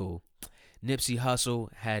pretty cool. Nipsey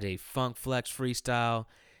Hussle had a Funk Flex freestyle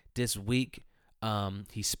this week.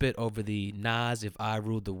 He spit over the Nas If I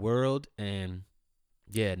Ruled the World, and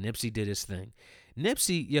yeah, Nipsey did his thing.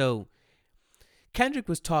 Nipsey, Kendrick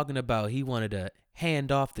was talking about he wanted to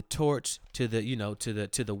hand off the torch to the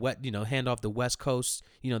hand off the West Coast,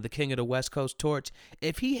 the king of the West Coast torch.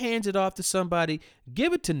 If he hands it off to somebody,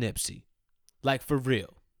 give it to Nipsey. Like, for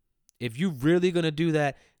real. If you really gonna do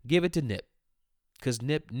that, give it to Nip. Cause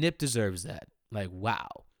Nip deserves that. Like,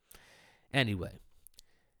 wow. Anyway.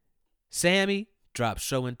 Sammy dropped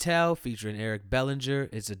Show and Tell featuring Eric Bellinger.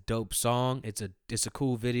 It's a dope song. It's a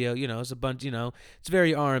cool video. It's a bunch, it's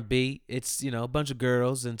very R&B. It's, a bunch of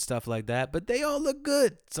girls and stuff like that, but they all look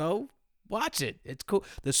good. So watch it. It's cool.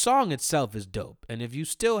 The song itself is dope. And if you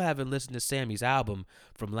still haven't listened to Sammy's album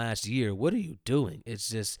from last year, what are you doing? It's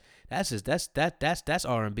just, that's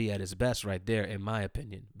R&B at its best right there, in my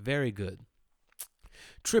opinion. Very good.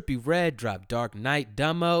 Trippie Redd dropped Dark Knight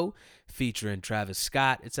Dumbo featuring Travis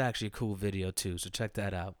Scott. It's actually a cool video too, so check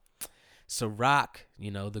that out. Ciroc,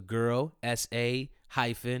 the girl, SA-ROC,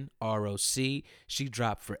 she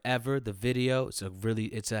dropped Forever, the video.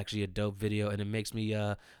 It's actually a dope video, and it makes me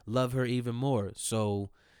love her even more. So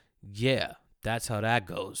yeah, that's how that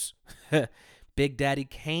goes. Big Daddy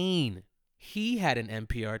Kane, he had an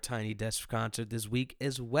NPR Tiny Desk concert this week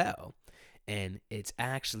as well, and it's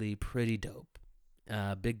actually pretty dope.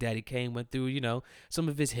 Big Daddy Kane went through, some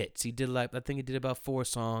of his hits. He did I think he did about 4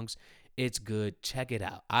 songs. It's good. Check it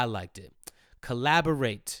out. I liked it.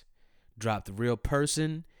 Collaborate dropped The Real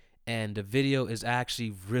Person, and the video is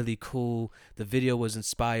actually really cool. The video was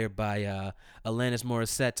inspired by Alanis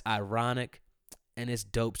Morissette's Ironic, and it's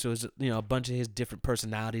dope. So it's a bunch of his different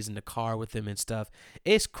personalities in the car with him and stuff.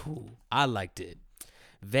 It's cool. I liked it.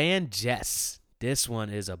 Van Jess. This one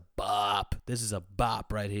is a bop. This is a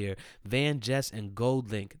bop right here. Van Jess and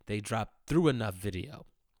GoldLink, they dropped Through Enough video.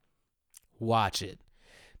 Watch it.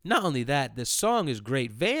 Not only that, the song is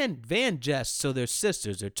great. Van Jess, so they're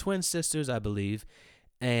sisters. They're twin sisters, I believe.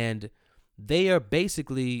 And they are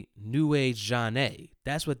basically new age Jeanne.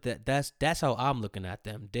 That's how I'm looking at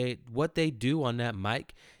them. What they do on that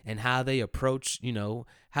mic and how they approach,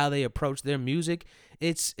 how they approach their music.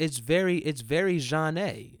 It's very Jeanne.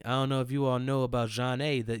 I don't know if you all know about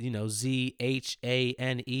Jeanne, that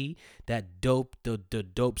ZHANE, that dope the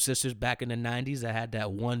Dope Sisters back in the 90s that had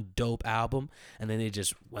that one dope album and then they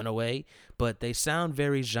just went away. But they sound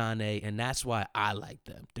very Jeanne, and that's why I like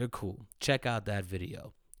them. They're cool. Check out that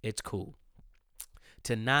video. It's cool.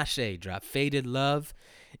 Tinashe dropped Faded Love.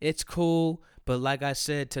 It's cool, but like I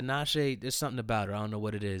said, Tinashe, there's something about her. I don't know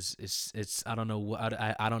what it is. It's I don't know what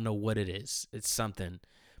I don't know what it is. It's something.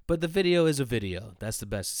 But the video is a video. That's the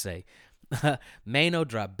best to say. Mano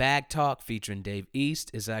dropped Bag Talk featuring Dave East.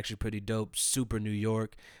 It's actually pretty dope. Super New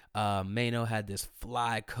York. Mano had this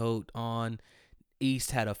fly coat on.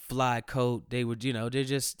 East had a fly coat. They would, they're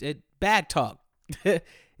just Bag Talk.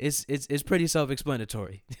 It's pretty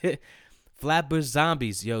self-explanatory. Flatbush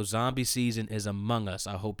Zombies, zombie season is among us.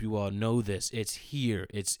 I hope you all know this. It's here.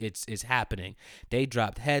 It's happening. They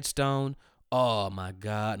dropped Headstone. Oh my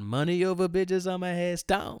God, money over bitches on my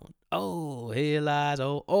headstone. Oh, here lies.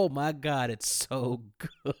 Oh my God, it's so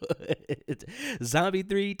good. Zombie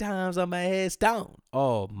 3 times on my headstone.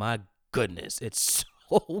 Oh my goodness, it's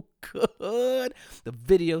so good. The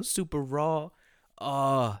video's super raw.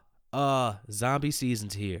 Zombie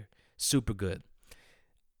season's here. Super good.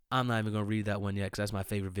 I'm not even going to read that one yet because that's my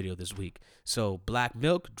favorite video this week. So Black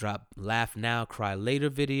Milk dropped Laugh Now, Cry Later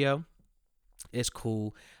video. It's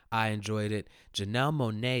cool. I enjoyed it. Janelle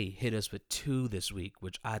Monáe hit us with 2 this week,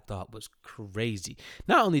 which I thought was crazy.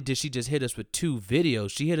 Not only did she just hit us with 2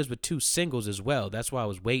 videos, she hit us with 2 singles as well. That's why I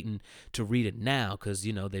was waiting to read it now because,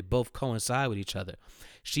 they both coincide with each other.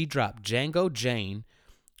 She dropped Django Jane,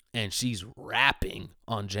 and she's rapping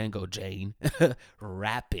on Django Jane.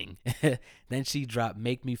 Rapping. Then she dropped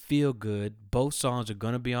Make Me Feel Good. Both songs are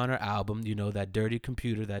going to be on her album, that Dirty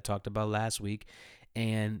Computer that I talked about last week.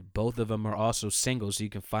 And both of them are also singles, so you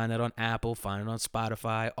can find that on Apple, find it on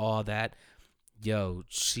Spotify, all that.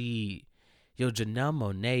 Janelle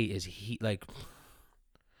Monáe is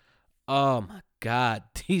oh my God.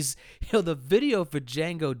 The video for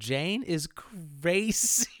Django Jane is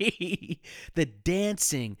crazy. The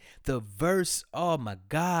dancing, the verse, oh my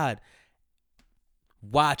God.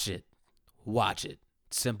 Watch it.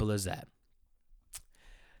 Simple as that.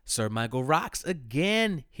 Sir Michael Rocks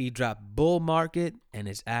again. He dropped Bull Market, and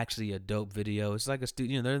it's actually a dope video. It's like a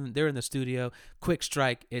studio. They're in the studio. Quick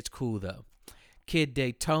Strike. It's cool though. Kid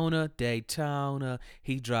Daytona.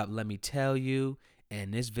 He dropped Let Me Tell You,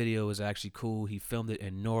 and this video is actually cool. He filmed it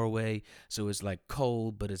in Norway, so it's like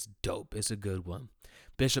cold, but it's dope. It's a good one.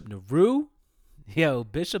 Bishop Nehru.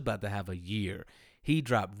 Bishop about to have a year. He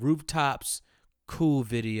dropped Rooftops. Cool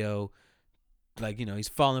video. He's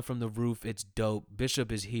falling from the roof. It's dope.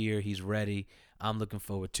 Bishop is here. He's ready. I'm looking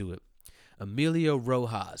forward to it. Emilio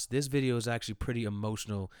Rojas. This video is actually pretty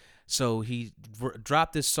emotional. So he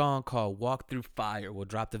dropped this song called Walk Through Fire. We'll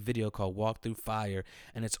drop the video called Walk Through Fire.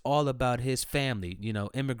 And it's all about his family,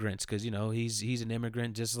 immigrants. Because, he's an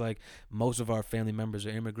immigrant just like most of our family members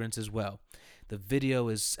are immigrants as well. The video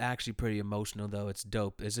is actually pretty emotional, though. It's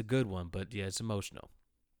dope. It's a good one, but yeah, it's emotional.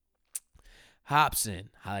 Hopsin.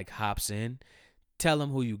 I like Hopsin. Tell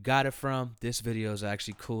him who you got it from. This video is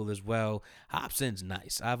actually cool as well. Hopsin's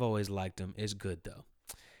nice. I've always liked him. It's good though.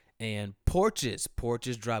 And Porches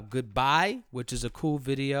dropped Goodbye, which is a cool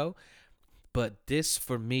video. But this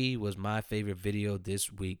for me was my favorite video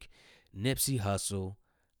this week. Nipsey Hussle,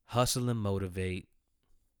 Hustle and Motivate.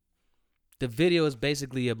 The video is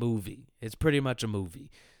basically a movie. It's pretty much a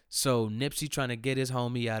movie. So Nipsey trying to get his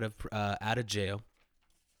homie out of jail.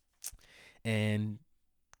 And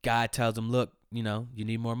guy tells him, look, you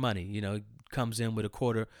need more money. Comes in with a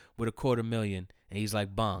quarter million, and he's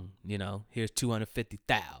like, bung, here's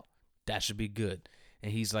 250,000. That should be good.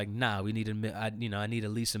 And he's like, nah, we need I need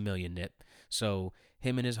at least $1 million, Nip. So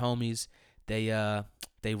him and his homies, they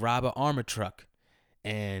rob an armor truck,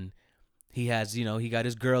 and he has, he got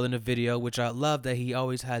his girl in the video, which I love that he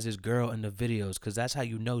always has his girl in the videos because that's how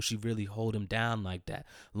she really hold him down like that.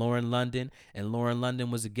 Lauren London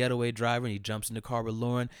was a getaway driver, and he jumps in the car with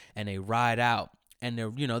Lauren, and they ride out. And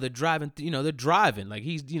they're driving like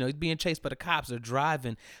he's being chased by the cops. They're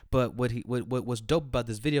driving, but what's dope about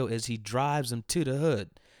this video is he drives them to the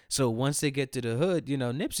hood. So once they get to the hood,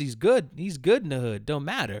 Nipsey's good. He's good in the hood. Don't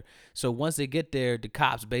matter. So once they get there, the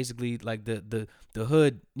cops basically like the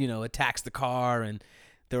hood, attacks the car, and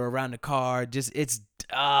they're around the car. It's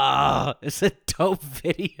a dope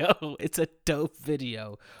video. It's a dope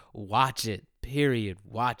video. Watch it. period.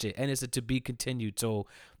 Watch it. And it's a to be continued. So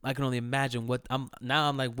I can only imagine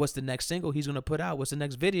I'm like, what's the next single he's gonna put out? What's the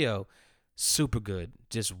next video? Super good.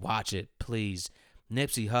 Just watch it, please.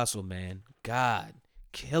 Nipsey Hussle, man. God,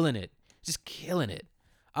 killing it. Just killing it.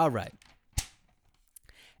 All right.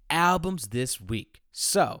 Albums this week.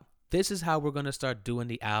 So this is how we're gonna start doing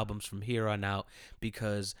the albums from here on out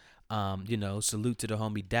because salute to the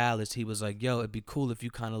homie Dallas. He was like, yo, it'd be cool if you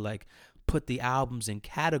kind of like put the albums in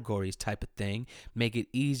categories type of thing, make it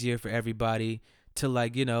easier for everybody to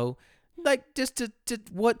like, like just to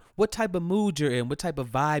what type of mood you're in, what type of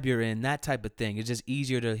vibe you're in, that type of thing. It's just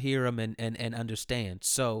easier to hear them and understand.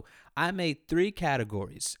 So I made 3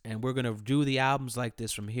 categories, and we're going to do the albums like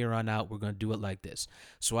this from here on out. We're going to do it like this.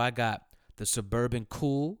 So I got the Suburban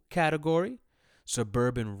Cool category,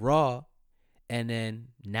 Suburban Raw, and then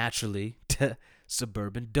naturally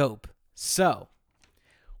Suburban Dope. So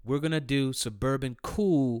we're going to do Suburban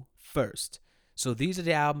Cool first. So these are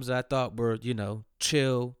the albums I thought were,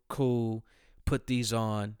 chill, cool, put these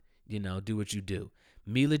on, do what you do.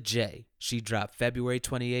 Mila J, she dropped February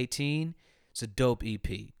 2018. It's a dope EP.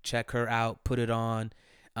 Check her out, put it on.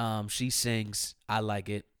 She sings, I like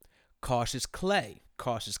it. Cautious Clay.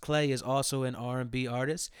 Cautious Clay is also an R&B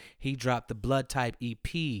artist. He dropped the Blood Type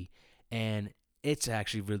EP, and it's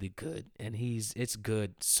actually really good. And it's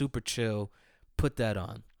good, super chill. Put that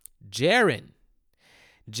on. Jaren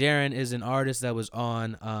is an artist that was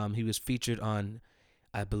on, he was featured on,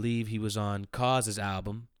 I believe he was on Cause's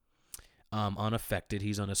album, Unaffected.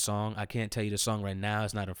 He's on a song. I can't tell you the song right now.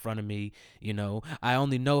 It's not in front of me. I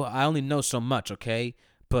only know so much, okay?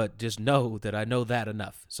 But just know that I know that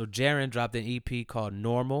enough. So Jaren dropped an EP called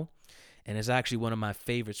Normal, and it's actually one of my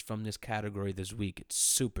favorites from this category this week. It's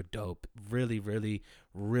super dope. Really, really,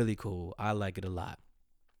 really cool. I like it a lot.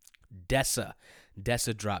 Dessa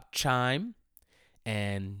dropped Chime.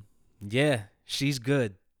 And yeah, she's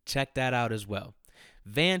good. Check that out as well.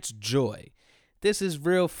 Vance Joy. This is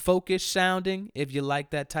real folkish sounding if you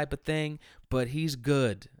like that type of thing, but he's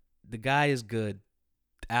good. The guy is good.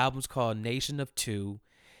 The album's called Nation of Two,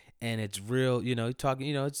 and it's real,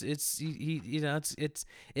 talking, it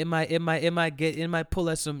might pull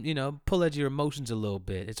at some, pull at your emotions a little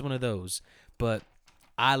bit. It's one of those, but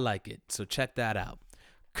I like it. So check that out.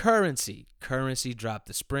 Currency dropped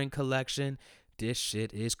the spring collection. This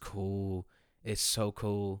shit is cool. It's so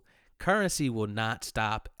cool. Currency will not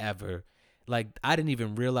stop ever. Like I didn't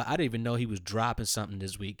even know he was dropping something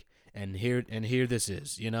this week. And here this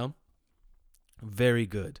is, Very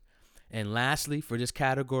good. And lastly, for this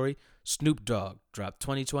category, Snoop Dogg dropped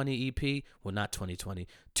 2020 EP. Well, not 2020,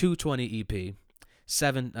 220 EP.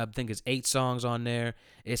 7, I think it's 8 songs on there.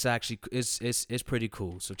 It's actually it's pretty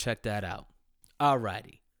cool. So check that out.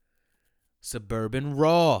 Alrighty. Suburban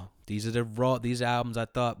Raw. These albums I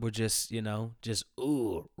thought were just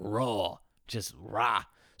raw, just raw.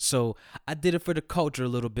 So I did it for the culture a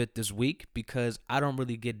little bit this week because I don't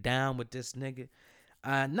really get down with this nigga.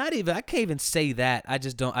 I can't even say that. I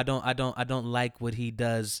don't like what he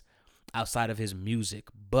does outside of his music.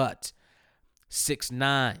 But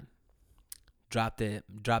 6ix9ine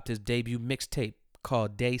dropped his debut mixtape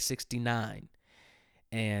called Day 69.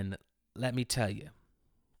 And let me tell you,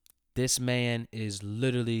 this man is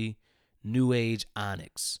literally new age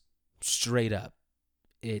Onyx. Straight up.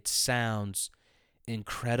 It sounds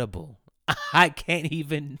incredible. I can't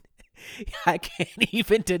even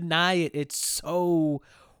deny it. It's so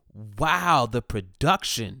wow. The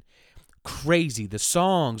production, crazy. The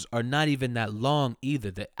songs are not even that long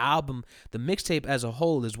either. The album, the mixtape as a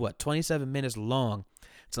whole is 27 minutes long.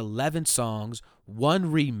 It's 11 songs, 1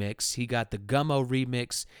 remix. He got the Gummo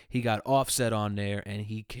remix. He got Offset on there, and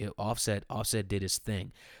he killed Offset. Offset did his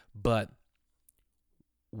thing. But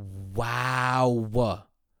wow.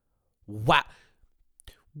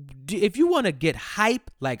 If you want to get hype,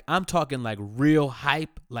 like I'm talking like real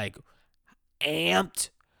hype, like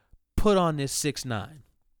amped, put on this 6ix9ine.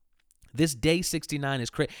 This Day 69 is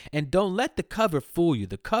crazy. And don't let the cover fool you.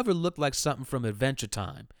 The cover looked like something from Adventure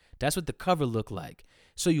Time. That's what the cover looked like.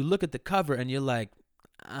 So you look at the cover and you're like,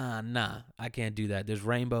 nah, I can't do that. There's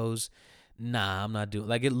rainbows. Nah, I'm not doing.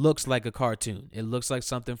 Like, it looks like a cartoon. It looks like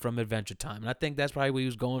something from Adventure Time. And I think that's probably what he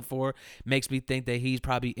was going for. Makes me think that he's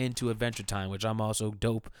probably into Adventure Time, which I'm also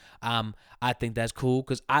dope. I think that's cool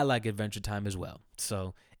because I like Adventure Time as well.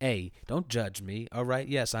 So, hey, don't judge me, all right?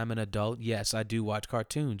 Yes, I'm an adult. Yes, I do watch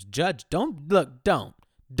cartoons. Judge, don't.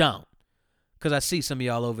 Because I see some of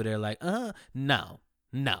y'all over there like, no.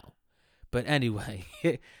 But anyway,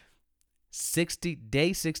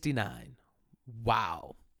 Day 69.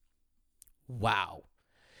 Wow.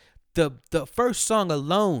 The first song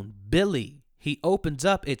alone, Billy, he opens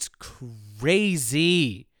up. It's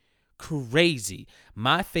crazy. Crazy.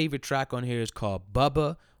 My favorite track on here is called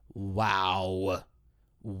Bubba Wow.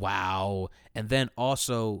 Wow. And then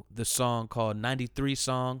also the song called 93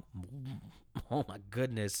 Song. Oh my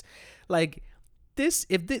goodness. Like this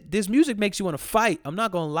music makes you want to fight, I'm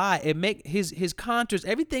not going to lie. It make his concerts,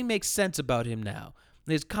 everything makes sense about him now.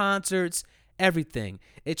 His concerts, everything.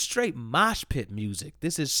 It's straight mosh pit music.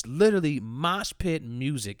 This is literally mosh pit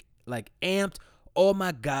music. Like amped, oh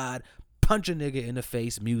my God, punch a nigga in the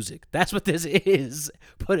face music. That's what this is.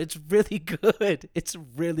 But it's really good. It's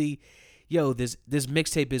really, this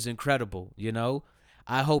mixtape is incredible, you know?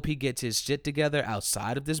 I hope he gets his shit together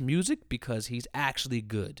outside of this music because he's actually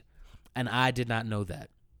good. And I did not know that.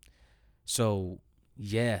 So,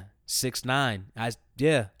 yeah, 6ix9ine. I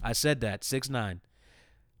said that, 6ix9ine.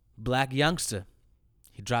 Black Youngster.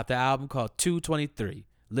 He dropped the album called 223.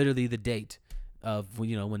 Literally the date of,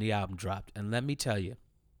 when the album dropped. And let me tell you,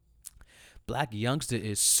 Black Youngster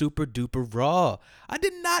is super duper raw. I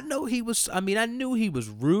did not know I knew he was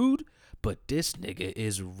rude, but this nigga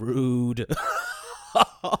is rude.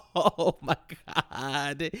 Oh my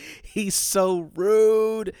God. He's so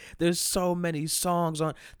rude. There's so many songs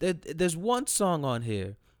on. There's one song on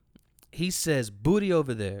here. He says, booty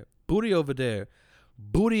over there, booty over there,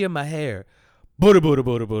 booty in my hair, booty, booty,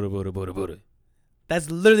 booty, booty, booty, booty, booty. That's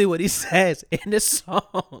literally what he says in this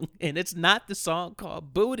song. And it's not the song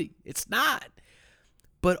called Booty. It's not.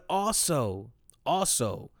 But also,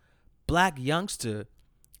 Black Youngster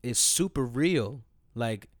is super real.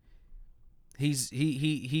 Like,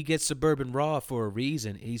 he gets Suburban Raw for a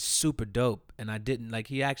reason. He's super dope, and I didn't like.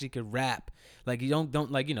 He actually could rap. Like, you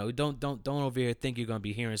don't like, don't over here think you're gonna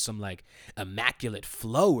be hearing some like immaculate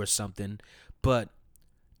flow or something, but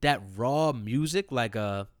that raw music, like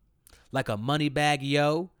a Moneybag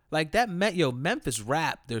Yo, like that Memphis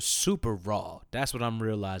rap, they're super raw. That's what I'm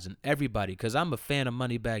realizing. Everybody, because I'm a fan of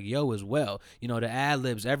Moneybag Yo as well. The ad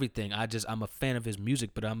libs, everything. I'm a fan of his music,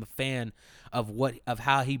 but I'm a fan of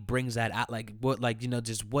how he brings that out. Like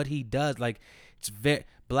just what he does. Like it's very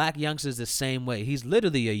Black Youngster's the same way. He's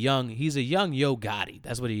literally a young Yo Gotti.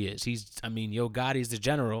 That's what he is. Yo Gotti's the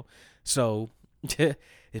general. So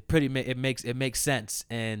it makes sense.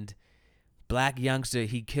 And Black Youngster,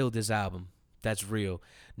 he killed this album. That's real.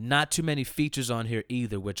 Not too many features on here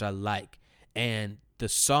either, which I like. And the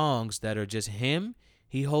songs that are just him,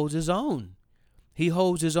 he holds his own. He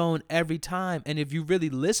holds his own every time. And if you really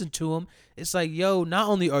listen to him, it's like, not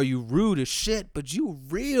only are you rude as shit, but you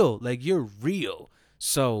real. Like, you're real.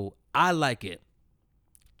 So I like it.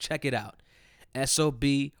 Check it out. SOB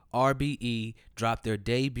RBE dropped their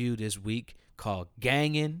debut this week called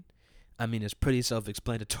Gangin'. It's pretty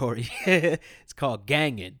self-explanatory. It's called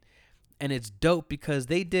Gangin'. And it's dope because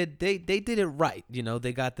they did it right. They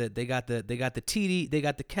got the TD, they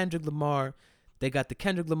got the Kendrick Lamar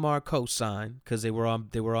cosign because they were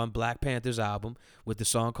on Black Panther's album with the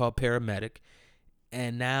song called Paramedic.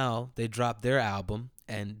 And now they dropped their album,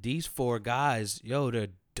 and these four guys, they're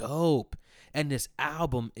dope. And this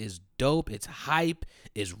album is dope. It's hype,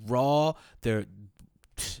 it's raw. They're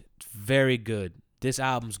very good. This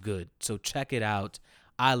album's good. So check it out.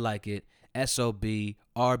 I like it. SOB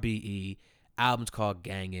RBE. Album's called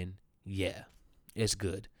Gangin'. Yeah, it's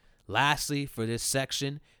good. Lastly, for this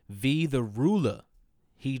section, V the Ruler.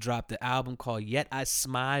 He dropped the album called Yet I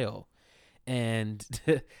Smile. And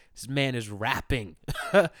this man is rapping.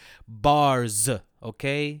 Bars,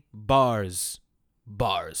 okay? Bars.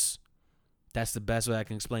 That's the best way I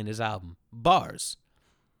can explain this album. Bars.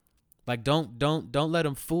 Like, don't let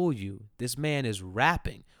him fool you. This man is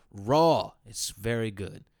rapping. Raw. It's very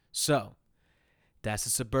good. So, that's the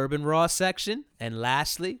Suburban Raw section. And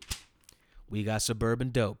lastly, we got Suburban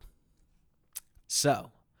Dope.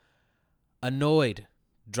 So, Annoyed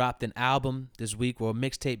dropped an album this week, or a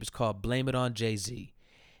mixtape. Is called Blame It on Jay-Z.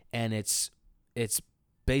 And it's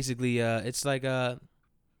basically, it's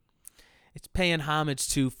paying homage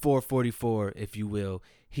to 444, if you will.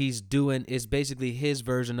 It's basically his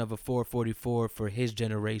version of a 444 for his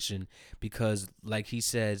generation, because like he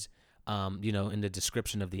says, in the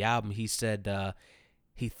description of the album, he said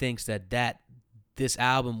he thinks that this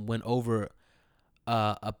album went over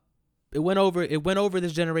it went over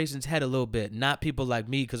this generation's head a little bit. Not people like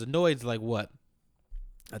me, because Annoyed's like what?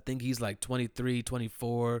 I think he's like 23,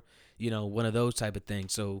 24, one of those type of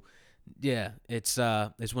things. So yeah, it's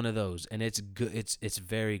one of those, and it's good. It's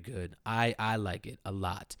very good. I like it a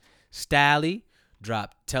lot. Stally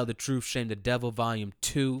dropped Tell the Truth, Shame the Devil Volume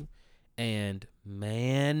 2, and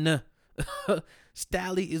man,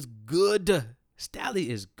 Stally is good.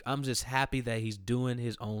 I'm just happy that he's doing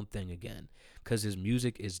his own thing again, because his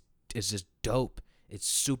music is just dope. It's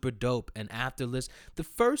super dope. And after list, the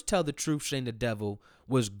first Tell the Truth, Shame the Devil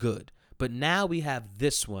was good, but now we have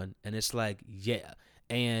this one, and it's like, yeah.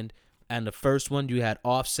 And the first one you had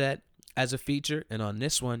Offset as a feature, and on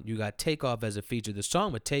this one you got Takeoff as a feature. The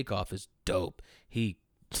song with Takeoff is dope.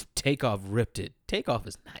 Takeoff ripped it. Takeoff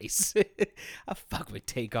is nice. I fuck with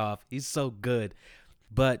Takeoff. He's so good.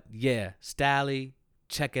 But yeah, Stalley,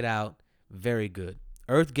 check it out. Very good.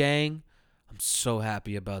 Earth Gang, I'm so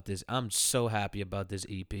happy about this. I'm so happy about this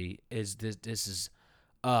EP. This is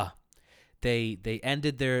they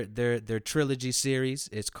ended their trilogy series.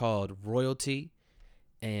 It's called Royalty,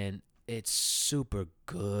 and it's super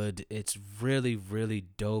good. It's really, really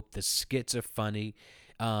dope. The skits are funny.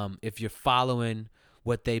 If you're following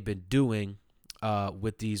what they've been doing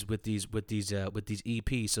with these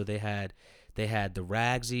EPs, so they had the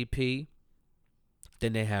Rags EP,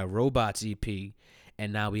 then they had Robots EP,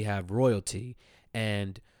 and now we have Royalty.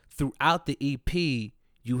 And throughout the EP,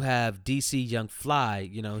 you have DC Young Fly.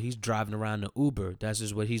 You know, he's driving around the Uber. That's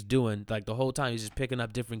just what he's doing. Like the whole time, he's just picking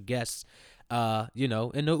up different guests, in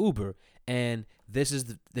the Uber. And this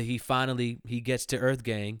is he gets to Earth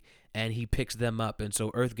Gang and he picks them up. And so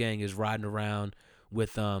Earth Gang is riding around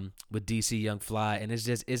with DC Young Fly, and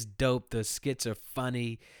it's dope. The skits are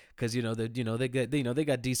funny because they got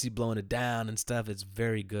DC blowing it down and stuff. It's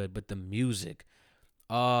very good. But the music,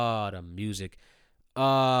 it's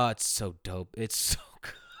so dope. It's so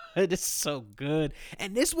good. It's so good.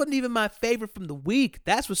 And this wasn't even my favorite from the week.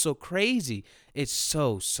 That's what's so crazy. It's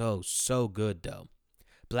so good though.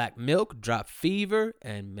 Black Milk dropped Fever,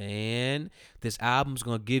 and man, this album's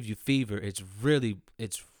gonna give you fever. It's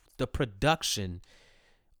the production.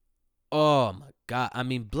 Oh my God. I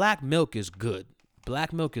mean, Black Milk is good.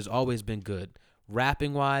 Black Milk has always been good.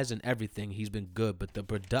 Rapping wise and everything, he's been good. But the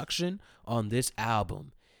production on this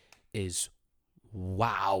album is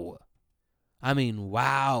wow. I mean,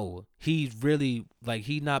 wow. He's really,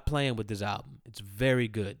 he's not playing with this album. It's very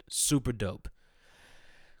good. Super dope.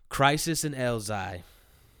 Crisis and Elzhi.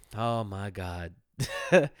 Oh my God.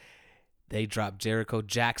 They dropped Jericho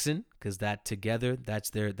Jackson, because that together, that's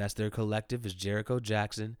their collective, is Jericho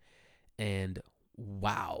Jackson. And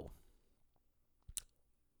wow.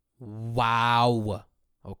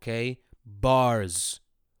 Okay? Bars.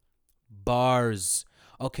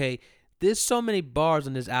 Okay? There's so many bars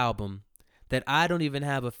on this album that I don't even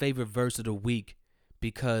have a favorite verse of the week,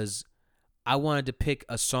 because I wanted to pick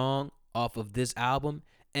a song off of this album,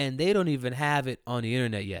 and they don't even have it on the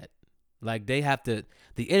internet yet. Like, the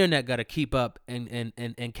internet got to keep up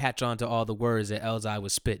and catch on to all the words that Elzhi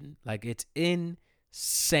was spitting. Like, it's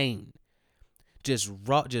insane. Just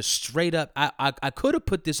raw, just straight up. I could have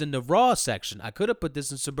put this in the Raw section. I could have put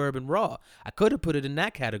this in Suburban Raw. I could have put it in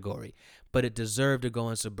that category. But it deserved to go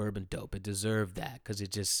in Suburban Dope. It deserved that, because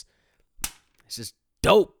it's just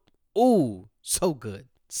dope. Ooh, so good.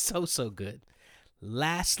 So good.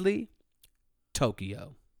 Lastly,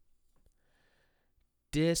 Tokyo.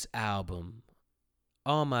 This album,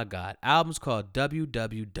 oh my God. Album's called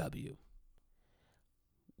WWW.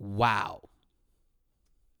 Wow.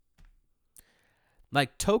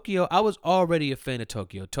 Like, Tokyo, I was already a fan of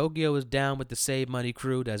Tokyo. Tokyo is down with the Save Money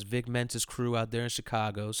crew. That's Vic Mensa's crew out there in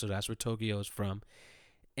Chicago. So that's where Tokyo is from.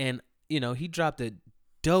 And, he dropped a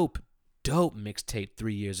dope mixtape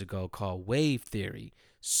 3 years ago called Wave Theory.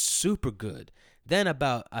 Super good. Then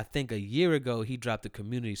about, I think, a year ago, he dropped the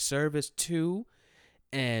Community Service 2.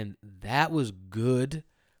 And that was good.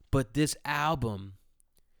 But this album,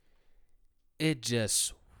 it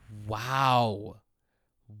just, wow.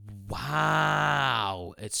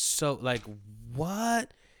 It's so,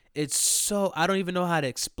 what? It's so, I don't even know how to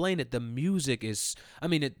explain it. The music is,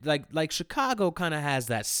 it like Chicago kind of has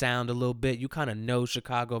that sound a little bit. You kind of know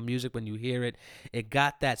Chicago music when you hear it. It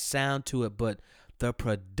got that sound to it, but the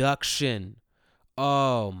production,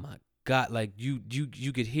 oh my God, you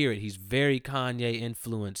could hear it. He's very Kanye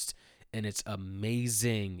influenced, and it's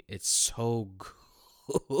amazing. It's so good.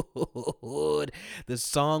 The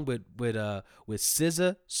song with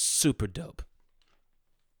SZA, super dope.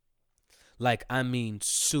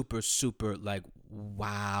 Super,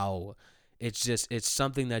 wow. It's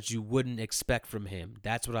something that you wouldn't expect from him.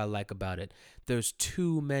 That's what I like about it. There's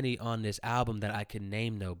too many on this album that I can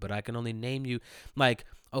name though, but I can only name you,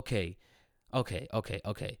 okay.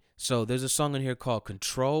 So there's a song in here called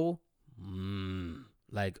Control. Oh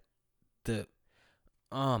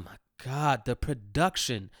my God, the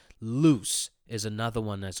production. Loose is another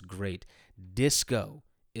one that's great. Disco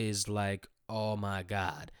is oh my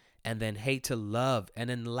God. And then Hate to Love.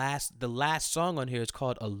 And then the last song on here is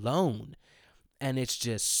called Alone. And it's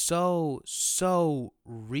just so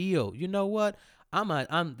real. You know what?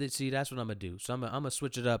 See, that's what I'm gonna do. So I'm gonna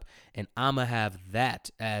switch it up, and I'm gonna have that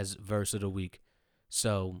as verse of the week.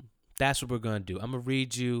 So that's what we're gonna do. I'm gonna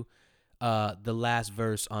read you the last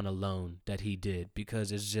verse on Alone that he did,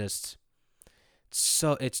 because it's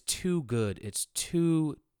too good. It's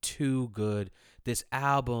too good. This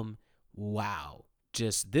album, wow.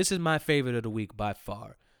 Just this is my favorite of the week by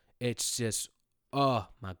far. It's just, oh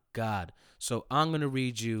my God. So I'm going to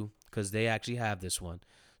read you, because they actually have this one.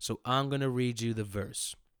 So I'm going to read you the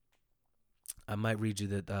verse. I might read you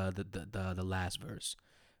the last verse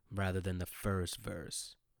rather than the first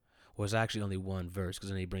verse. Or it's actually only one verse, because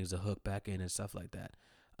then he brings the hook back in and stuff like that.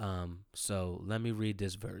 So let me read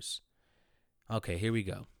this verse. Okay, here we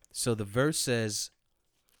go. So the verse says,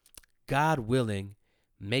 God willing,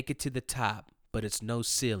 make it to the top, but it's no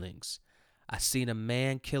ceilings. I seen a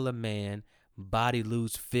man kill a man, body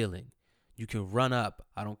lose feeling. You can run up,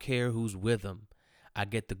 I don't care who's with him. I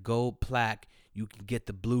get the gold plaque, you can get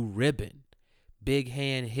the blue ribbon. Big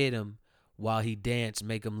hand hit him while he danced,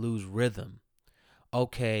 make him lose rhythm.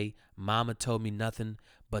 Okay, mama told me nothing,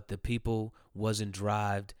 but the people wasn't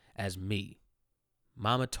drived as me.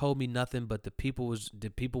 Mama told me nothing, but the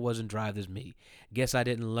people wasn't drived as me. Guess I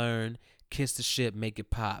didn't learn. Kiss the shit, make it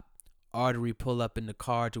pop. Artery pull up in the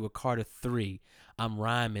car to a Carter 3. I'm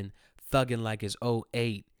rhyming, thugging like it's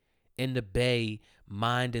 '08. In the bay,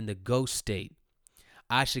 mind in the ghost state.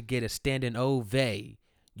 I should get a standing ovay.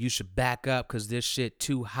 You should back up, cause this shit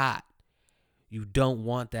too hot. You don't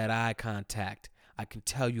want that eye contact. I can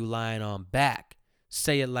tell you lying on back.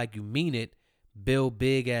 Say it like you mean it. Bill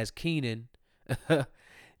Big as Keenan.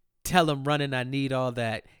 Tell him running I need all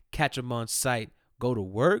that. Catch him on sight. Go to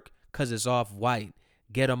work, cause it's off white.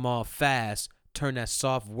 Get him all fast. Turn that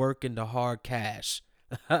soft work into hard cash.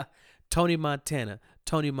 Tony Montana.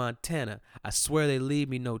 I swear they leave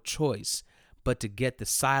me no choice but to get the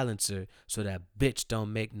silencer so that bitch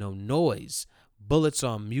don't make no noise. Bullets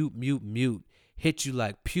on mute. Hit you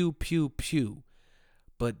like pew, pew, pew.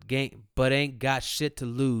 But ain't got shit to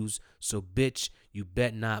lose, so bitch, you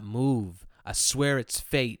bet not move. I swear it's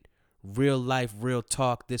fate. Real life, real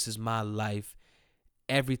talk, this is my life.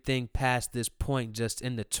 Everything past this point just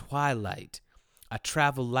in the twilight. I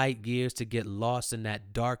travel light years to get lost in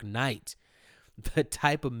that dark night. The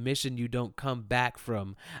type of mission you don't come back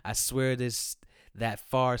from. I swear that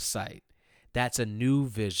far sight. That's a new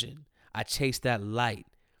vision. I chase that light.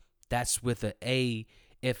 That's with a A.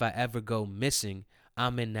 If I ever go missing,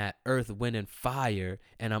 I'm in that earth, wind, and fire,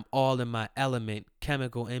 and I'm all in my element,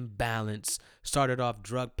 chemical imbalance. Started off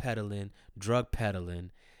drug peddling.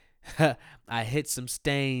 I hit some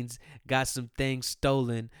stains, got some things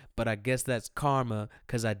stolen, but I guess that's karma,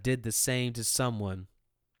 'cause I did the same to someone.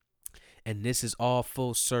 And this is all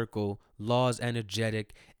full circle, laws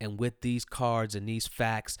energetic, and with these cards and these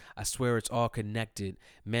facts, I swear it's all connected.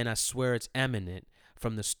 Man, I swear it's eminent.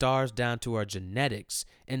 From the stars down to our genetics,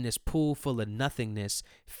 in this pool full of nothingness,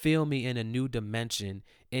 feel me in a new dimension.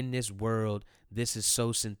 In this world, this is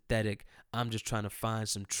so synthetic, I'm just trying to find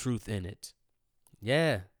some truth in it.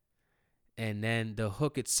 Yeah. And then the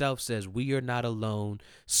hook itself says, we are not alone,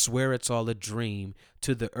 swear it's all a dream.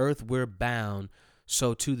 To the earth we're bound,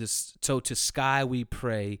 so to sky we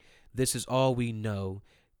pray. This is all we know.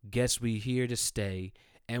 Guess we here to stay,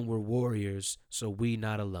 and we're warriors, so we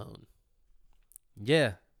not alone.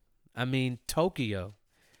 Yeah, I mean Tokyo.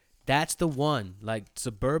 That's the one. Like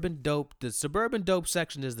Suburban Dope. The Suburban Dope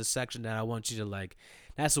section is the section that I want you to like.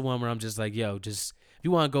 That's the one where I'm just like, yo, just if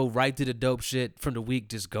you want to go right to the dope shit from the week,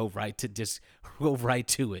 just go right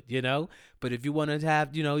to it, you know? But if you want to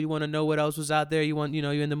have, you want to know what else was out there, you're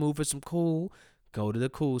in the mood for some cool, go to the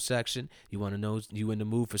cool section. You want to know you in the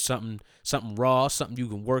mood for something raw, something you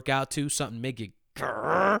can work out to, something make it,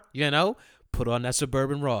 put on that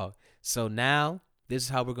Suburban Raw. So now this is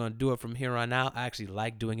how we're going to do it from here on out. I actually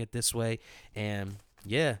like doing it this way. And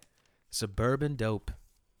yeah, Suburban Dope,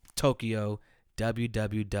 Tokyo,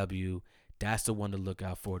 WWW. That's the one to look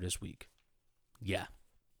out for this week. Yeah.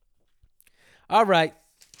 All right.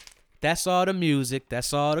 That's all the music.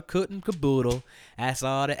 That's all the coot and caboodle. That's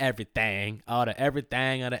all the everything. All the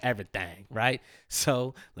everything, right?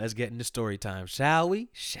 So let's get into story time. Shall we?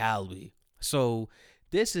 So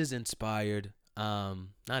this is inspired. Not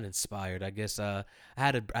inspired. I guess I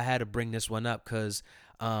had to bring this one up because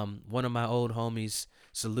one of my old homies,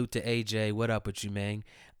 salute to AJ. What up with you, man?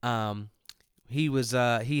 He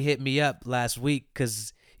hit me up last week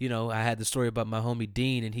because I had the story about my homie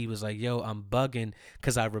Dean, and he was like, yo, I'm bugging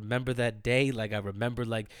because I remember that day. Like, I remember,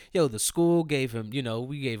 the school gave him,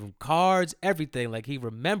 we gave him cards, everything. Like, he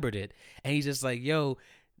remembered it. And he's just like, yo,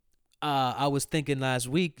 I was thinking last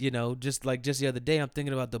week, just the other day, I'm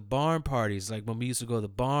thinking about the barn parties, like when we used to go to the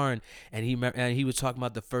barn, and he was talking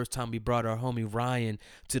about the first time we brought our homie Ryan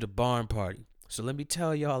to the barn party. So let me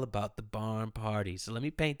tell y'all about the barn party. So let me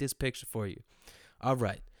paint this picture for you. All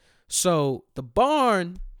right. So the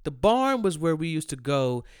barn was where we used to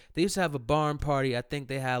go. They used to have a barn party. I think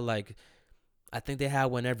they had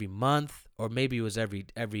one every month, or maybe it was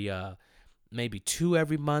maybe two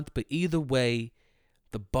every month. But either way,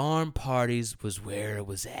 the barn parties was where it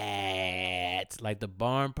was at. Like the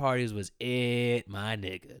barn parties was it, my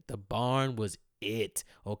nigga. The barn was it.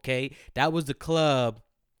 Okay, that was the club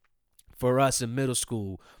for us in middle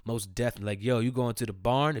school, most definitely. Like, yo, you going to the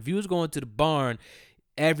barn? If you was going to the barn,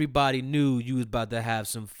 everybody knew you was about to have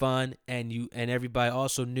some fun, and everybody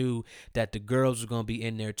also knew that the girls were gonna be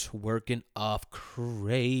in there twerking off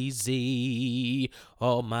crazy.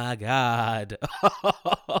 Oh my god.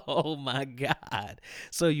 Oh my god.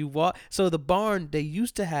 So the barn, they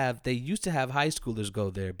used to have high schoolers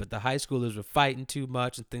go there, but the high schoolers were fighting too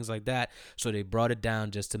much and things like that, so they brought it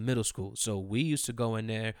down just to middle school. So we used to go in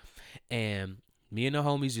there, and me and the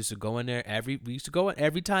homies used to go in there we used to go in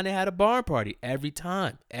every time they had a barn party. Every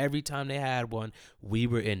time they had one, we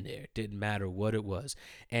were in there. Didn't matter what it was.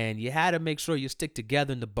 And you had to make sure you stick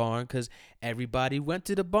together in the barn, because everybody went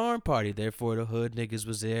to the barn party. Therefore, the hood niggas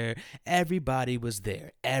was there. Everybody was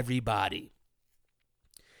there. Everybody.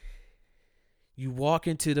 You walk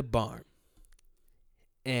into the barn,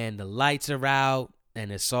 and the lights are out, and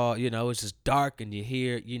it's all, it's just dark, and you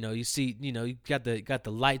hear, you see, you got the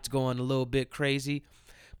lights going a little bit crazy,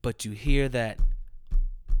 but you hear that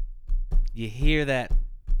you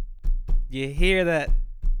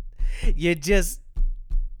just,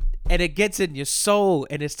 and it gets in your soul,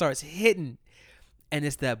 and it starts hitting, and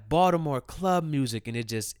it's that Baltimore club music, and it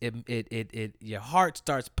your heart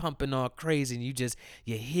starts pumping all crazy, and you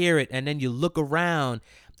hear it, and then you look around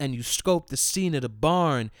and you scope the scene of the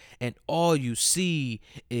barn, and all you see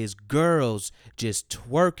is girls just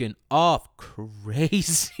twerking off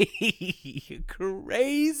crazy.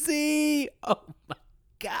 Crazy. Oh my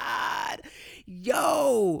god.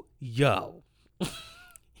 Yo. Yo,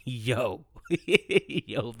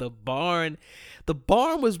 the barn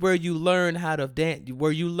was where you learn how to dance,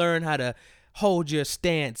 where you learn how to hold your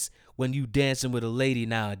stance when you dancing with a lady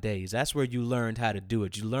nowadays. That's where you learned how to do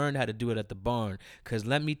it. You learned how to do it at the barn, because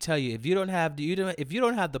let me tell you, if you don't have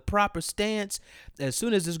the proper stance, as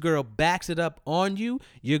soon as this girl backs it up on you,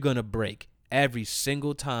 you're gonna break. Every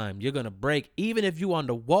single time you're gonna break. Even if you on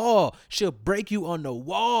the wall, she'll break you on the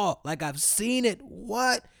wall. Like, I've seen it.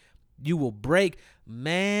 What? You will break,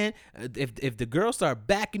 man. If the girl start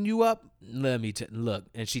backing you up, look,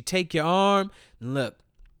 and she take your arm, look.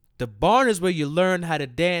 The barn is where you learn how to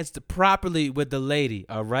dance properly with the lady.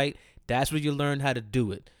 All right, that's where you learn how to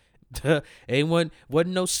do it.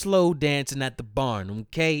 Wasn't no slow dancing at the barn.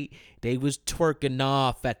 Okay, they was twerking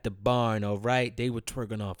off at the barn. All right, they were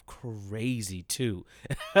twerking off crazy too,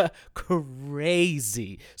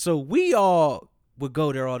 crazy. So we all would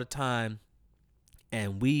go there all the time,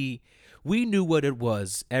 and we knew what it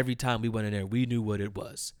was. Every time we went in there, we knew what it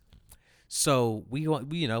was. So we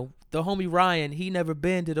the homie Ryan, he never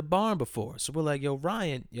been to the barn before. So we're like, yo,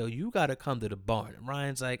 Ryan, you gotta come to the barn. And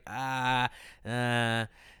Ryan's like, and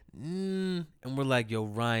we're like, yo,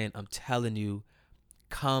 Ryan, I'm telling you,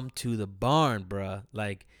 come to the barn, bruh.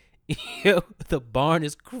 Like, the barn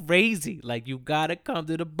is crazy. Like, you gotta come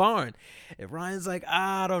to the barn. And Ryan's like,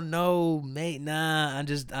 I don't know, mate. Nah,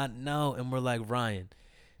 I know. And we're like, Ryan,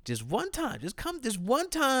 just one time, just come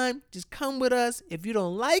with us. If you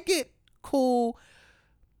don't like it, cool,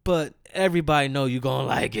 but everybody know you gonna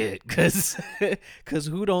like it, cause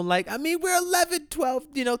who don't like, I mean, we're 11, 12,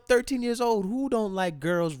 13 years old. Who don't like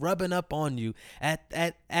girls rubbing up on you at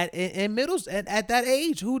that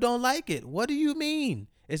age? Who don't like it? What do you mean?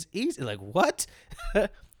 It's easy. Like, what?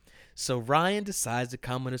 So Ryan decides to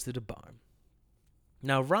come with us to the barn.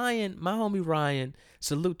 Now Ryan, my homie Ryan,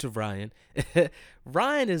 salute to Ryan.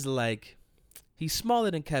 Ryan is like, he's smaller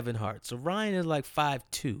than Kevin Hart. So Ryan is like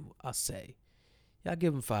 5'2", I'll say. Yeah, I'll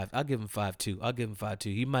give him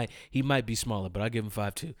 5'2". He might be smaller, but I'll give him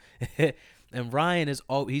 5'2". And Ryan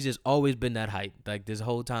he's just always been that height. Like, this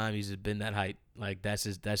whole time he's just been that height. Like, that's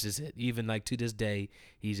just it. Even like to this day,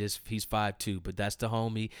 he's 5'2", but that's the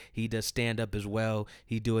homie. He does stand up as well.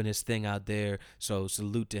 He doing his thing out there. So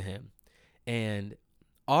salute to him. And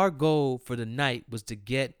our goal for the night was to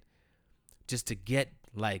get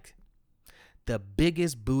like the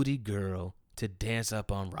biggest booty girl to dance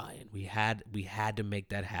up on Ryan. We had to make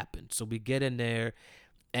that happen. So we get in there,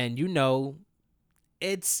 and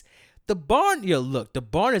it's the barn. Look, the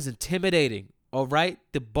barn is intimidating All right,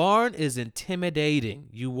 the barn is intimidating.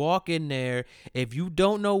 You walk in there, if you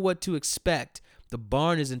don't know what to expect, the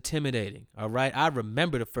barn is intimidating. All right, I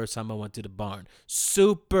remember the first time I went to the barn.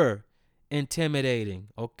 Super intimidating.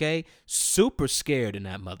 Okay, super scared in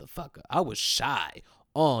that motherfucker. I was shy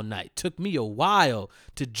all night. Took me a while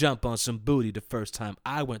to jump on some booty the first time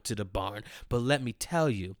I went to the barn. But let me tell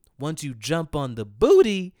you, once you jump on the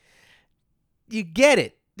booty, you get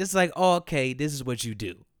it. It's like, oh, okay, this is what you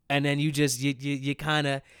do. And then you just you kind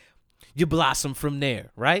of you blossom from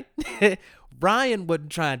there, right? Ryan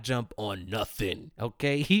wouldn't try and jump on nothing,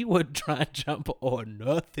 okay? He wouldn't try and jump on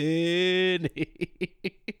nothing.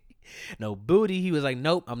 No booty. He was like,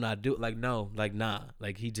 nope, I'm not doing. Like, no, like, nah.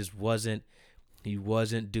 Like, he just wasn't. He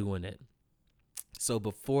wasn't doing it. So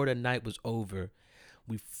before the night was over,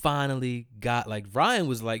 we finally got, like, Ryan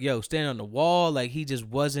was like, yo, standing on the wall. Like, he just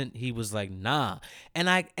wasn't. He was like, nah. And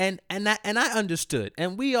I understood,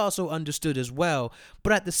 and we also understood as well.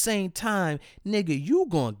 But at the same time, nigga, you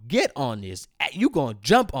gonna get on this. You gonna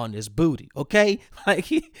jump on this booty, okay?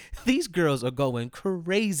 Like, these girls are going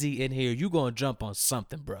crazy in here. You gonna jump on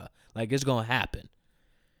something, bruh. Like, it's gonna happen.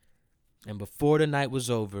 And before the night was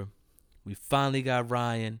over, we finally got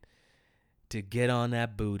Ryan to get on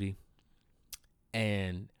that booty.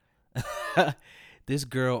 And this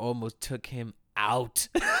girl almost took him out.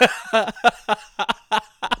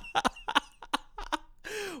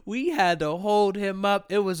 We had to hold him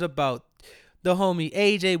up. It was about the homie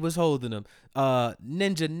AJ was holding him.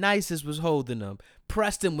 Ninja Nices was holding him.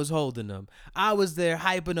 Preston was holding him. I was there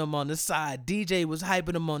hyping him on the side. DJ was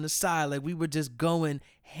hyping him on the side. Like, we were just going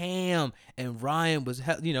ham. And Ryan was,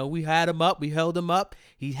 we had him up. We held him up.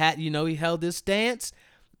 He had, he held his stance.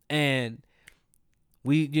 And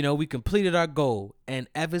we completed our goal. And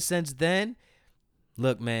ever since then,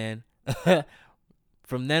 look, man,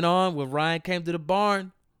 from then on, when Ryan came to the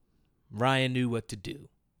barn, Ryan knew what to do.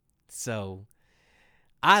 So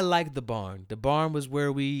I liked the barn. The barn was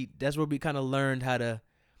that's where we kind of learned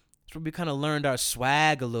our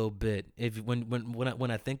swag a little bit.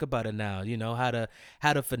 When I think about it now,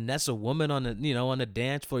 how to finesse a woman on the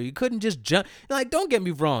dance floor. You couldn't just jump. Like, don't get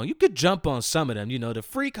me wrong, you could jump on some of them. The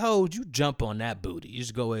freak hoes, you jump on that booty. You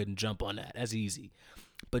just go ahead and jump on that. That's easy.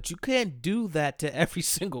 But you can't do that to every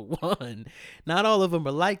single one. Not all of them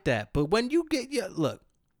are like that. But when you look.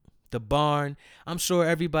 The barn, I'm sure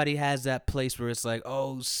everybody has that place where it's like,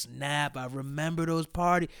 oh, snap, I remember those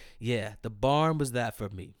parties. Yeah, the barn was that for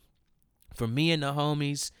me. For me and the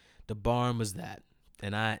homies, the barn was that.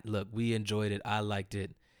 And we enjoyed it. I liked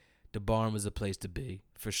it. The barn was a place to be,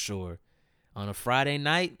 for sure. On a Friday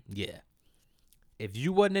night, yeah. If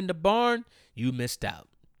you wasn't in the barn, you missed out.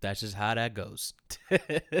 That's just how that goes.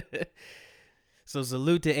 So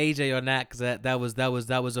salute to AJ on that, because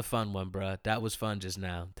that was a fun one, bro. That was fun just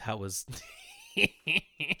now. That was,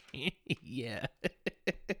 yeah.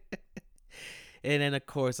 And then of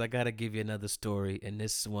course I gotta give you another story, and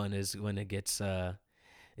this one is when it gets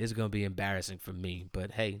it's gonna be embarrassing for me.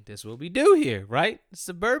 But hey, this is what we do here, right? It's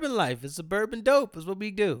suburban life. It's suburban dope. It's what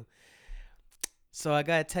we do. So I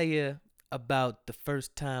gotta tell you about the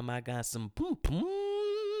first time I got some boom boom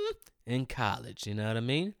in college. You know what I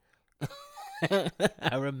mean?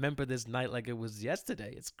 I remember this night like it was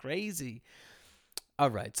yesterday. It's crazy.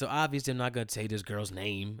 All right, so obviously I'm not going to say this girl's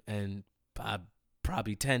name, and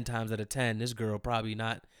probably 10 times out of 10, this girl probably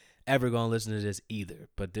not ever going to listen to this either.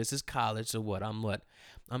 But this is college, so what? I'm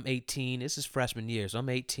 18. This is freshman year, so I'm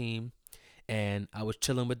 18, and I was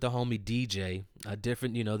chilling with the homie DJ, a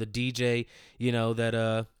different, the DJ,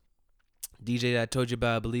 that DJ that I told you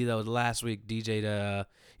about. I believe that was last week. DJ that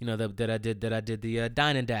that I did the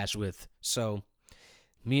Dine and Dash with. So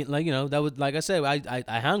me, that was, like I said,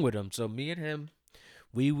 I hung with him. So me and him,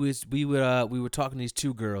 we were talking to these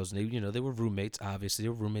two girls, and they were roommates. Obviously, they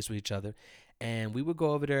were roommates with each other, and we would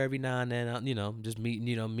go over there every now and then. Just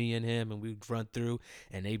meeting, me and him, and we'd run through,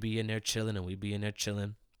 and they be in there chilling, and we be in there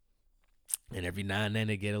chilling. And every now and then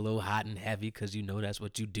they get a little hot and heavy, because that's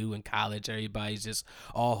what you do in college. Everybody's just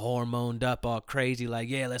all hormoned up, all crazy, like,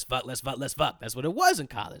 yeah, let's fuck. That's what it was in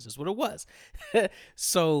college. That's what it was.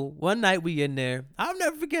 So one night we in there. I'll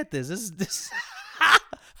never forget this.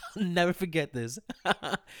 I'll never forget this.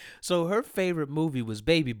 So her favorite movie was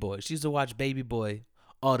Baby Boy. She used to watch Baby Boy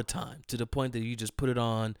all the time, to the point that you just put it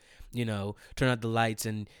on, turn out the lights,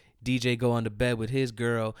 and DJ go on the bed with his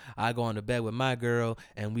girl, I go on the bed with my girl,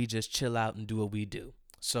 and we just chill out and do what we do.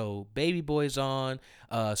 So Baby Boy's on,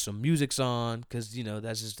 some music's on, because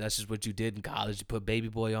that's just what you did in college. You put Baby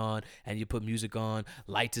Boy on, and you put music on,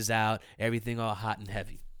 lights is out, everything all hot and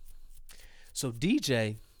heavy. So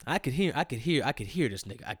DJ, I could hear this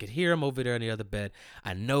nigga. I could hear him over there in the other bed.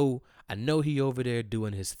 I know I know he over there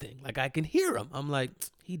doing his thing. Like I can hear him. I'm like,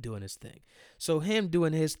 he doing his thing. So him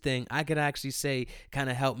doing his thing, I could actually say kind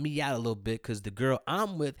of helped me out a little bit because the girl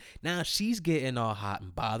I'm with, now she's getting all hot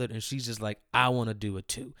and bothered and she's just like, I want to do it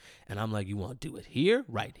too. And I'm like, you want to do it here?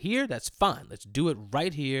 Right here? That's fine. Let's do it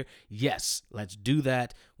right here. Yes, let's do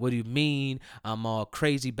that. What do you mean? I'm all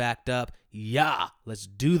crazy backed up. Yeah, let's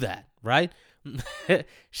do that. Right?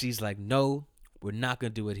 She's like, no, we're not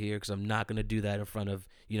going to do it here because I'm not going to do that in front of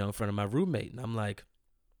my roommate. And I'm like,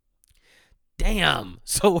 damn.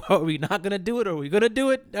 So are we not going to do it? Or are we going to do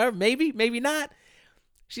it? Or maybe not.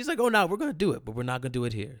 She's like, oh no, we're going to do it, but we're not going to do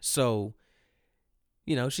it here. So,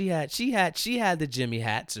 she had the Jimmy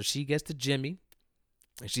hat. So she gets the Jimmy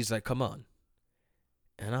and she's like, come on.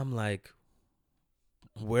 And I'm like,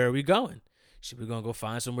 where are we going? We're going to go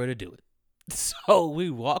find somewhere to do it. So we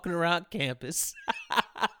walking around campus,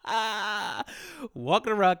 trying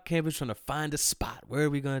to find a spot. Where are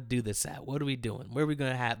we going to do this at? What are we doing? Where are we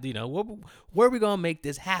going to have, where are we going to make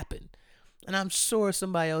this happen? And I'm sure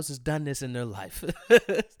somebody else has done this in their life.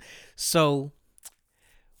 So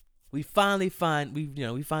we finally find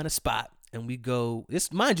a spot and we go.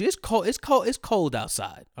 Mind you, it's cold. It's cold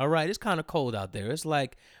outside. All right. It's kind of cold out there. It's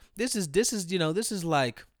like, this is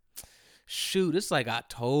like, shoot, it's like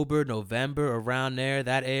October, November, around there,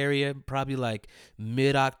 that area, probably like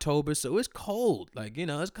mid-October. So it's cold. Like,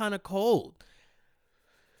 it's kind of cold.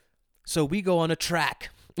 So we go on a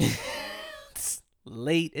track. It's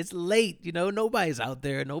late. Nobody's out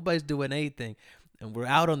there. Nobody's doing anything. And we're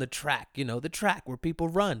out on the track, the track where people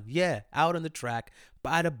run. Yeah, out on the track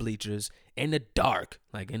by the bleachers in the dark.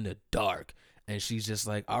 And she's just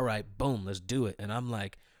like, all right, boom, let's do it. And I'm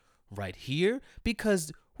like, right here?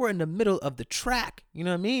 Because we're in the middle of the track. You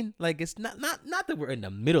know what I mean? Like, it's not that we're in the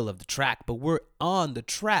middle of the track, but we're on the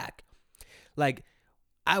track. Like,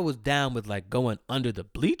 I was down with like going under the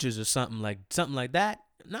bleachers or something like that.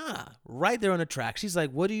 Nah, right there on the track. She's like,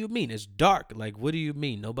 what do you mean? It's dark. Like, what do you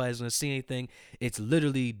mean? Nobody's going to see anything. It's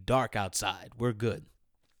literally dark outside. We're good.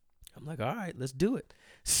 I'm like, all right, let's do it.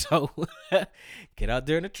 So get out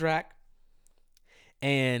there on the track.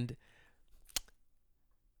 And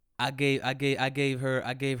I gave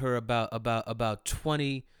her about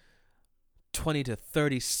 20 to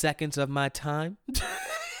 30 seconds of my time.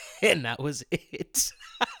 And that was it.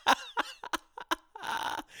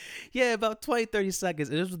 Yeah, about 20, 30 seconds.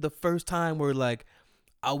 And this was the first time where like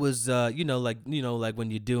I was like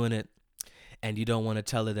when you're doing it and you don't want to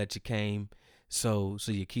tell her that you came. So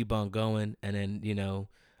you keep on going and then,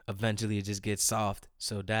 eventually it just gets soft.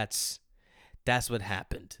 So that's what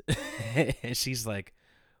happened. And she's like,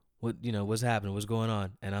 what's happening? What's going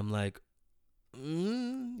on? And I'm like, I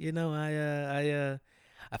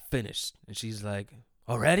finished. And she's like,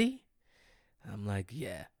 already? I'm like,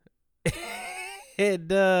 yeah.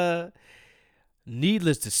 And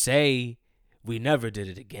needless to say, we never did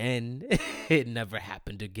it again. It never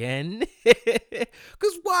happened again.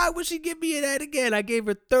 Because why would she give me that again? I gave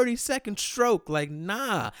her 30-second stroke. Like,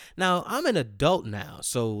 nah. Now, I'm an adult now.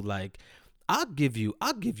 So, like, I'll give you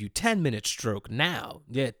 10-minute stroke now.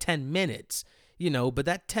 Yeah, 10 minutes. But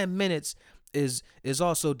that 10 minutes is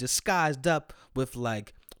also disguised up with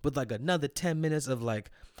another 10 minutes of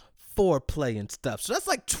like foreplay and stuff. So that's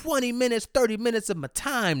like 20 minutes, 30 minutes of my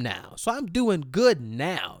time now. So I'm doing good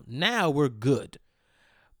now. Now we're good.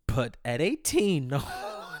 But at 18, no.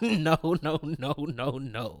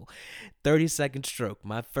 30-second stroke.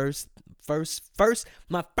 My first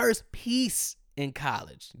piece in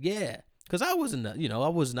college. Yeah. Cause I wasn't, I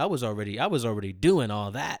was already doing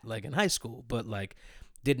all that like in high school, but like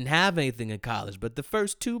didn't have anything in college. But the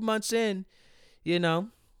first 2 months in,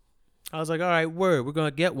 I was like, all right, we're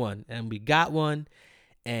going to get one. And we got one.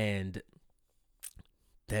 And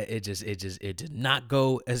that it did not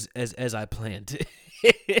go as I planned.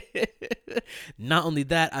 Not only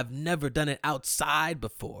that, I've never done it outside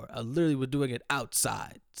before. I literally was doing it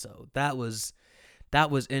outside. So that was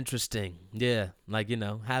interesting. Yeah. Like,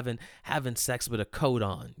 having sex with a coat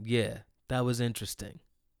on. Yeah. That was interesting.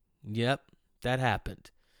 Yep. That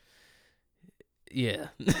happened. Yeah.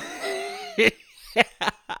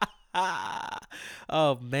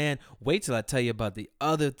 Oh man, wait till I tell you about the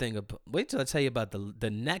other thing. Wait till I tell you about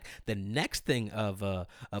the next thing of a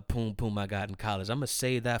poom poom I got in college. I'm gonna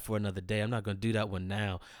save that for another day. I'm not gonna do that one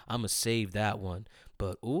now. I'm gonna save that one.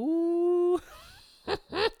 But ooh,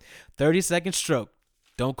 30-second stroke.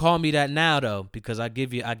 Don't call me that now though, because I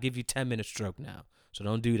give you 10-minute stroke now. So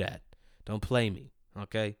don't do that. Don't play me,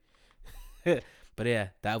 okay? But yeah,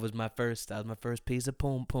 that was my first piece of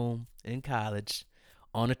poom poom in college.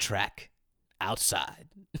 On a track, outside.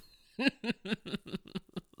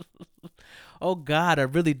 Oh God, I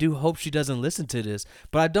really do hope she doesn't listen to this,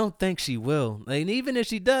 but I don't think she will. And even if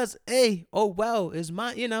she does, hey, oh well, it's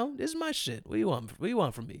my, this is my shit. What do you want? What do you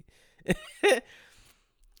want from me?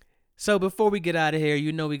 So before we get out of here,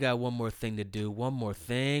 we got one more thing to do. One more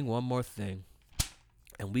thing.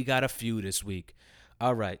 And we got a few this week.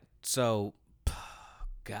 All right. So,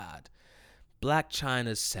 God. Blac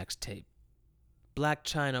Chyna's sex tape. Blac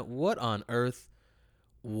Chyna, what on earth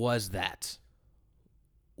was that?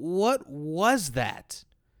 What was that?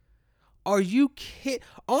 Are you kidding?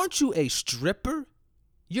 Aren't you a stripper?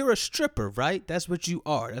 You're a stripper, right? That's what you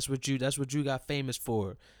are. That's what you got famous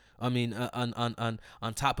for. I mean, on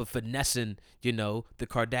top of finessing, the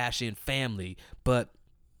Kardashian family. But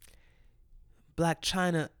Blac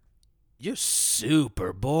Chyna, you're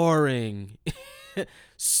super boring.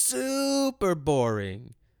 Super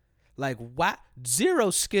boring. Like, what?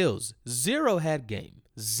 Zero skills. Zero head game.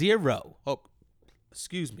 Zero. Oh,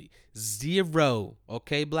 excuse me. Zero.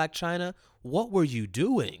 Okay, Blac Chyna? What were you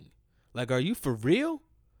doing? Like, are you for real?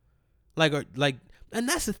 And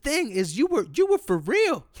that's the thing is you were for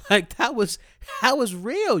real. Like that was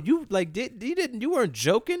real. You you weren't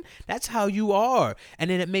joking. That's how you are. And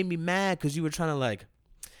then it made me mad because you were trying to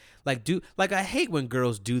I hate when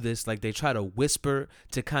girls do this. Like they try to whisper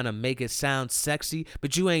to kind of make it sound sexy,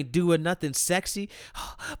 but you ain't doing nothing sexy.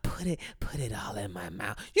 Oh, put it all in my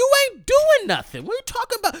mouth. You ain't doing nothing. What are you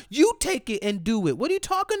talking about? You take it and do it. What are you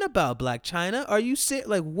talking about, Blac Chyna? Are you sick?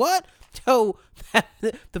 Like what? Yo,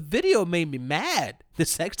 the video made me mad. The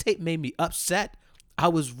sex tape made me upset. I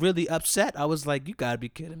was really upset. I was like, you gotta be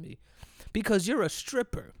kidding me. Because you're a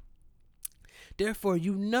stripper. Therefore,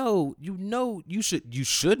 you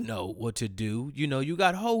should know what to do. You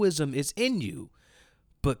got hoism, it's in you.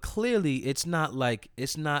 But clearly it's a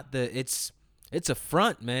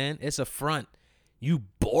front, man. It's a front. You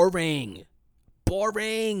boring.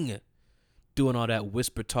 Doing all that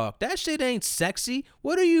whisper talk. That shit ain't sexy.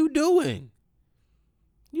 What are you doing?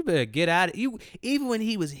 You better get out of it. Even when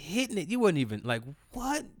he was hitting it, you wasn't even like,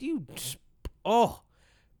 what? Blac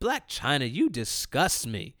Chyna, you disgust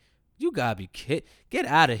me. You gotta be kidding. Get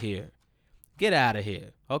out of here. Get out of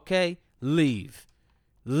here. Okay? Leave.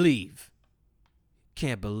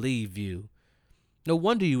 Can't believe you. No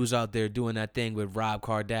wonder you was out there doing that thing with Rob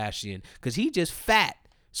Kardashian. Because he just fat.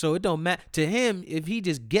 So it don't matter. To him, if he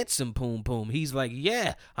just gets some poom poom, he's like,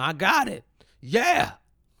 yeah, I got it. Yeah.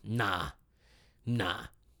 Nah.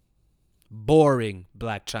 Boring,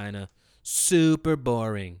 Blac Chyna. Super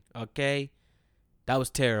boring. Okay? That was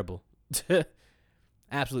terrible.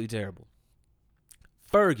 Absolutely terrible.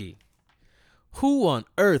 Fergie, who on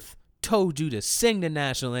earth told you to sing the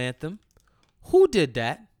national anthem? Who did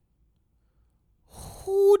that?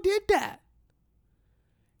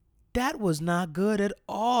 That was not good at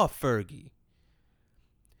all, Fergie.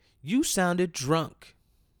 You sounded drunk.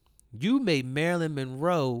 You made Marilyn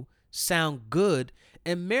Monroe sound good,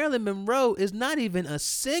 and Marilyn Monroe is not even a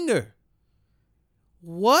singer.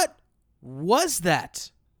 What was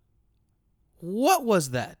that? What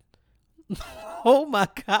was that? Oh my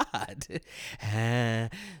God.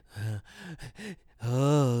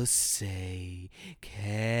 Oh, say,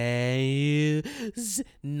 can you...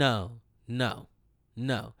 No.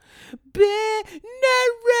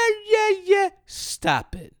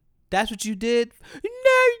 Stop it. That's what you did?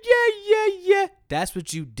 Yeah. That's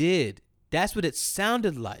what you did. That's what it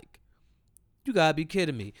sounded like. You gotta be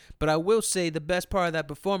kidding me. But I will say the best part of that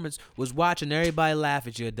performance was watching everybody laugh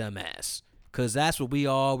at your dumb ass. Because that's what we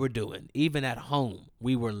all were doing. Even at home,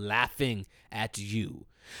 we were laughing at you.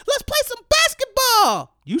 Let's play some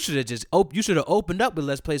basketball. You should have opened up with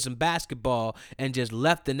let's play some basketball and just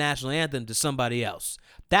left the national anthem to somebody else.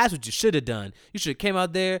 That's what you should have done. You should have came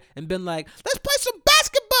out there and been like, let's play some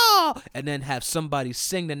basketball. And then have somebody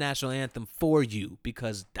sing the national anthem for you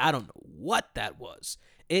because I don't know what that was.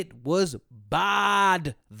 It was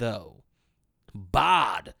bad, though.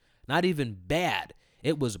 Bad. Not even bad.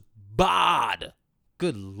 It was bad.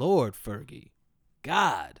 Good Lord, Fergie.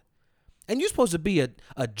 God. And you're supposed to be a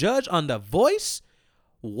judge on The Voice?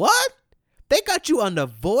 What? They got you on The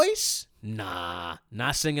Voice? Nah,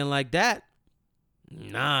 not singing like that.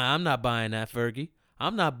 Nah, I'm not buying that, Fergie.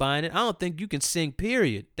 I'm not buying it. I don't think you can sing,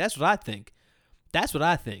 period. That's what I think.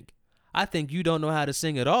 I think you don't know how to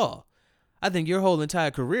sing at all. I think your whole entire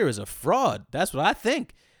career is a fraud. That's what I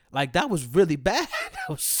think. Like, that was really bad. That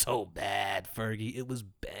was so bad, Fergie. It was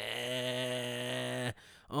bad.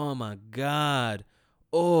 Oh, my God.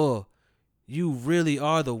 Oh, you really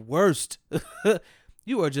are the worst.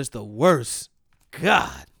 You are just the worst.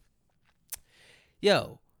 God.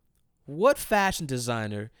 Yo, what fashion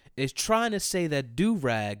designer is trying to say that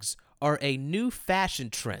do-rags are a new fashion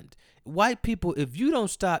trend White people, if you don't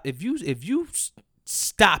stop,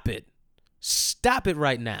 stop it. Stop it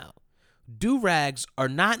right now. Do-rags are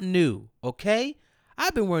not new, okay?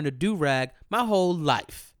 I've been wearing a do-rag my whole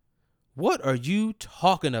life. What are you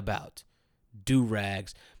talking about?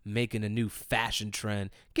 Do-rags making a new fashion trend.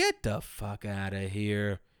 Get the fuck out of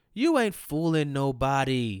here. You ain't fooling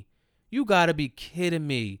nobody. You gotta be kidding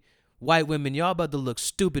me. White women, y'all about to look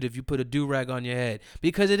stupid if you put a do-rag on your head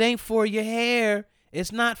because it ain't for your hair.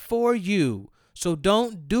 It's not for you. So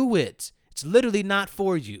don't do it. It's literally not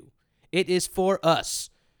for you. It is for us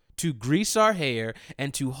to grease our hair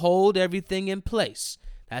and to hold everything in place.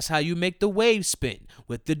 That's how you make the wave spin,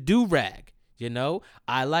 with the do-rag. You know,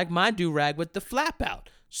 I like my do-rag with the flap out.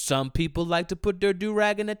 Some people like to put their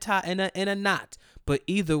do-rag in a knot. But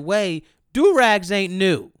either way, do-rags ain't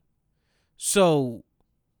new. So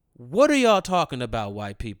what are y'all talking about,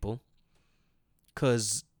 white people?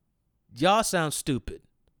 Because y'all sound stupid.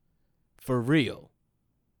 For real.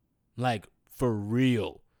 Like, for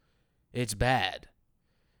real. It's bad.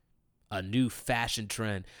 A new fashion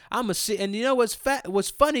trend. I'ma see, and you know what's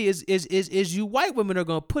funny is you white women are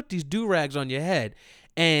gonna put these do-rags on your head,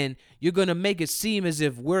 and you're gonna make it seem as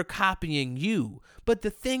if we're copying you. But the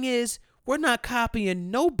thing is, we're not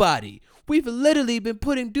copying nobody. We've literally been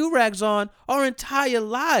putting do-rags on our entire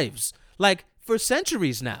lives, like for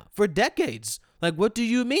centuries now, for decades. Like, what do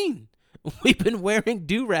you mean? We've been wearing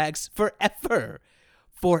do-rags forever.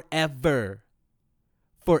 Forever.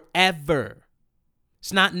 Forever.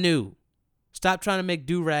 It's not new. Stop trying to make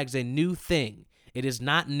do-rags a new thing. It is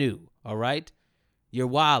not new, all right? You're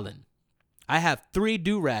wildin'. I have 3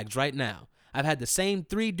 do-rags right now. I've had the same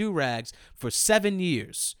 3 do-rags for 7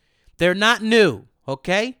 years. They're not new,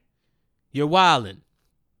 okay? You're wildin'.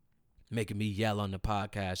 Making me yell on the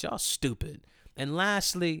podcast. Y'all stupid. And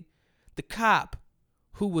lastly, the cop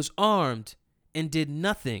who was armed and did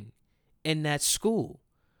nothing in that school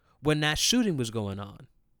when that shooting was going on.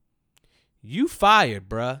 You fired,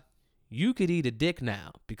 bruh. You could eat a dick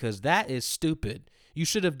now because that is stupid. You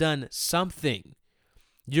should have done something.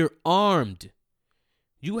 You're armed.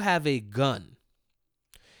 You have a gun.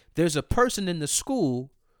 There's a person in the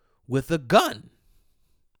school with a gun.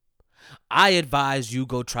 I advise you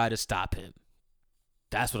go try to stop him.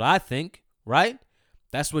 That's what I think, right?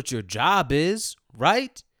 That's what your job is,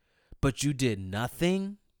 right? But you did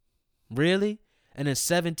nothing? Really? And then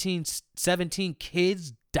 17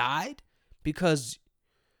 kids died because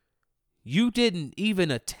you didn't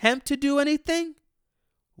even attempt to do anything?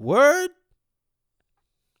 Word?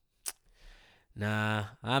 Nah,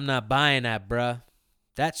 I'm not buying that, bruh.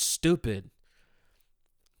 That's stupid.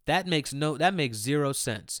 That makes 0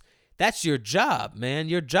 sense. That's your job, man.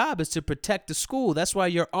 Your job is to protect the school. That's why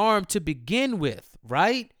you're armed to begin with,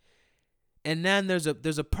 right? And then there's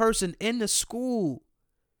a person in the school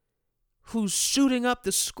who's shooting up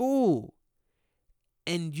the school.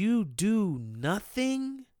 And you do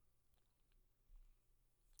nothing?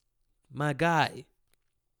 My guy.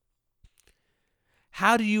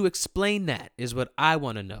 How do you explain that is what I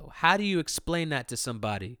want to know. How do you explain that to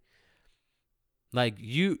somebody? Like,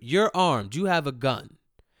 you're armed. You have a gun.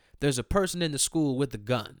 There's a person in the school with a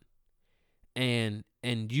gun. And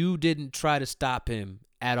you didn't try to stop him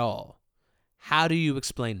at all. How do you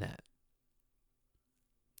explain that?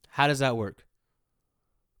 How does that work?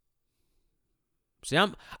 See,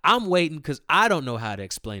 I'm waiting because I don't know how to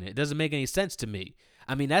explain it. It doesn't make any sense to me.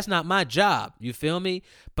 I mean, that's not my job. You feel me?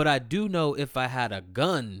 But I do know if I had a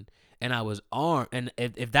gun and I was armed, and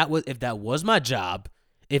if that was my job,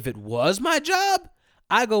 if it was my job,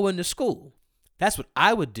 I go into school. That's what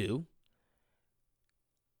I would do.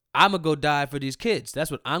 I'm going to go die for these kids.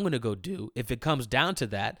 That's what I'm going to go do if it comes down to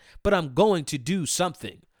that. But I'm going to do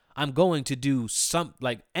something. I'm going to do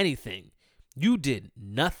anything. You did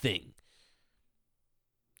nothing.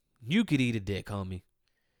 You could eat a dick, homie.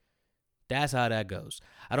 That's how that goes.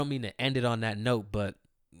 I don't mean to end it on that note, but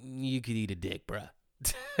you could eat a dick, bruh.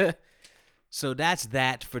 So that's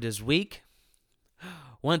that for this week.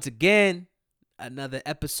 Once again, another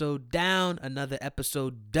episode down, another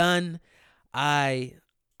episode done. I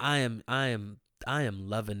am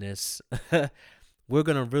loving this. We're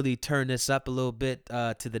gonna really turn this up a little bit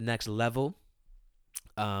to the next level.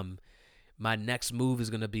 My next move is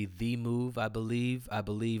gonna be the move. I believe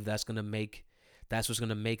that's what's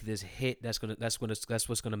gonna make this hit. That's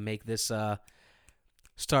what's gonna make this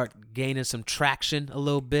start gaining some traction a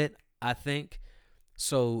little bit, I think.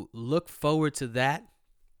 So look forward to that.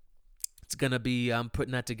 It's gonna be, I'm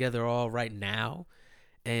putting that together all right now,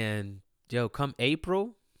 and come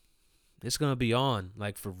April, it's gonna be on,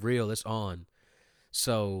 like for real, it's on.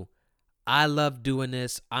 So I love doing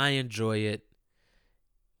this. I enjoy it.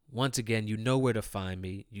 once again, you know where to find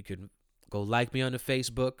me. You can go like me on the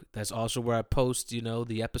Facebook. That's also where I post,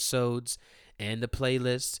 the episodes and the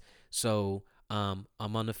playlists. So I'm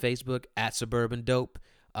on the Facebook at Suburban Dope.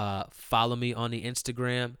 Follow me on the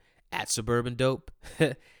Instagram at Suburban Dope.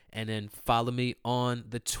 And then follow me on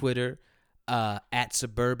the Twitter at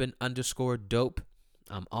Suburban_Dope.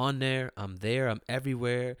 I'm on there. I'm there. I'm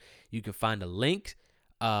everywhere. You can find a link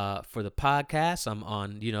for the podcast. I'm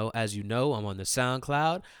on, as you know, I'm on the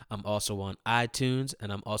SoundCloud. I'm also on iTunes,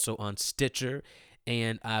 and I'm also on Stitcher.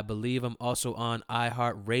 And I believe I'm also on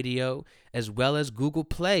iHeartRadio as well as Google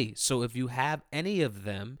Play. So if you have any of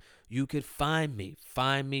them, you could find me.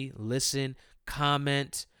 Find me, listen,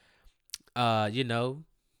 comment,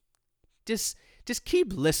 just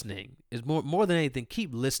keep listening. Is more than anything,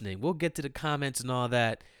 keep listening. We'll get to the comments and all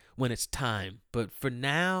that when it's time. But for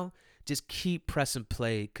now, just keep pressing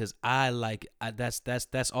play, because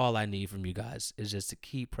that's all I need from you guys, is just to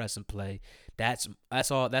keep pressing play. That's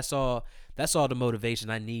all the motivation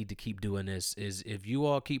I need to keep doing this, is if you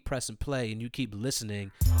all keep pressing play and you keep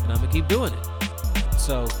listening, and I'm gonna keep doing it.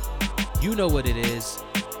 So you know what it is.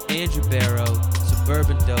 Andrew Barrow,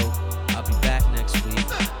 Suburban Dope. I'll be back next week.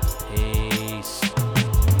 Hey.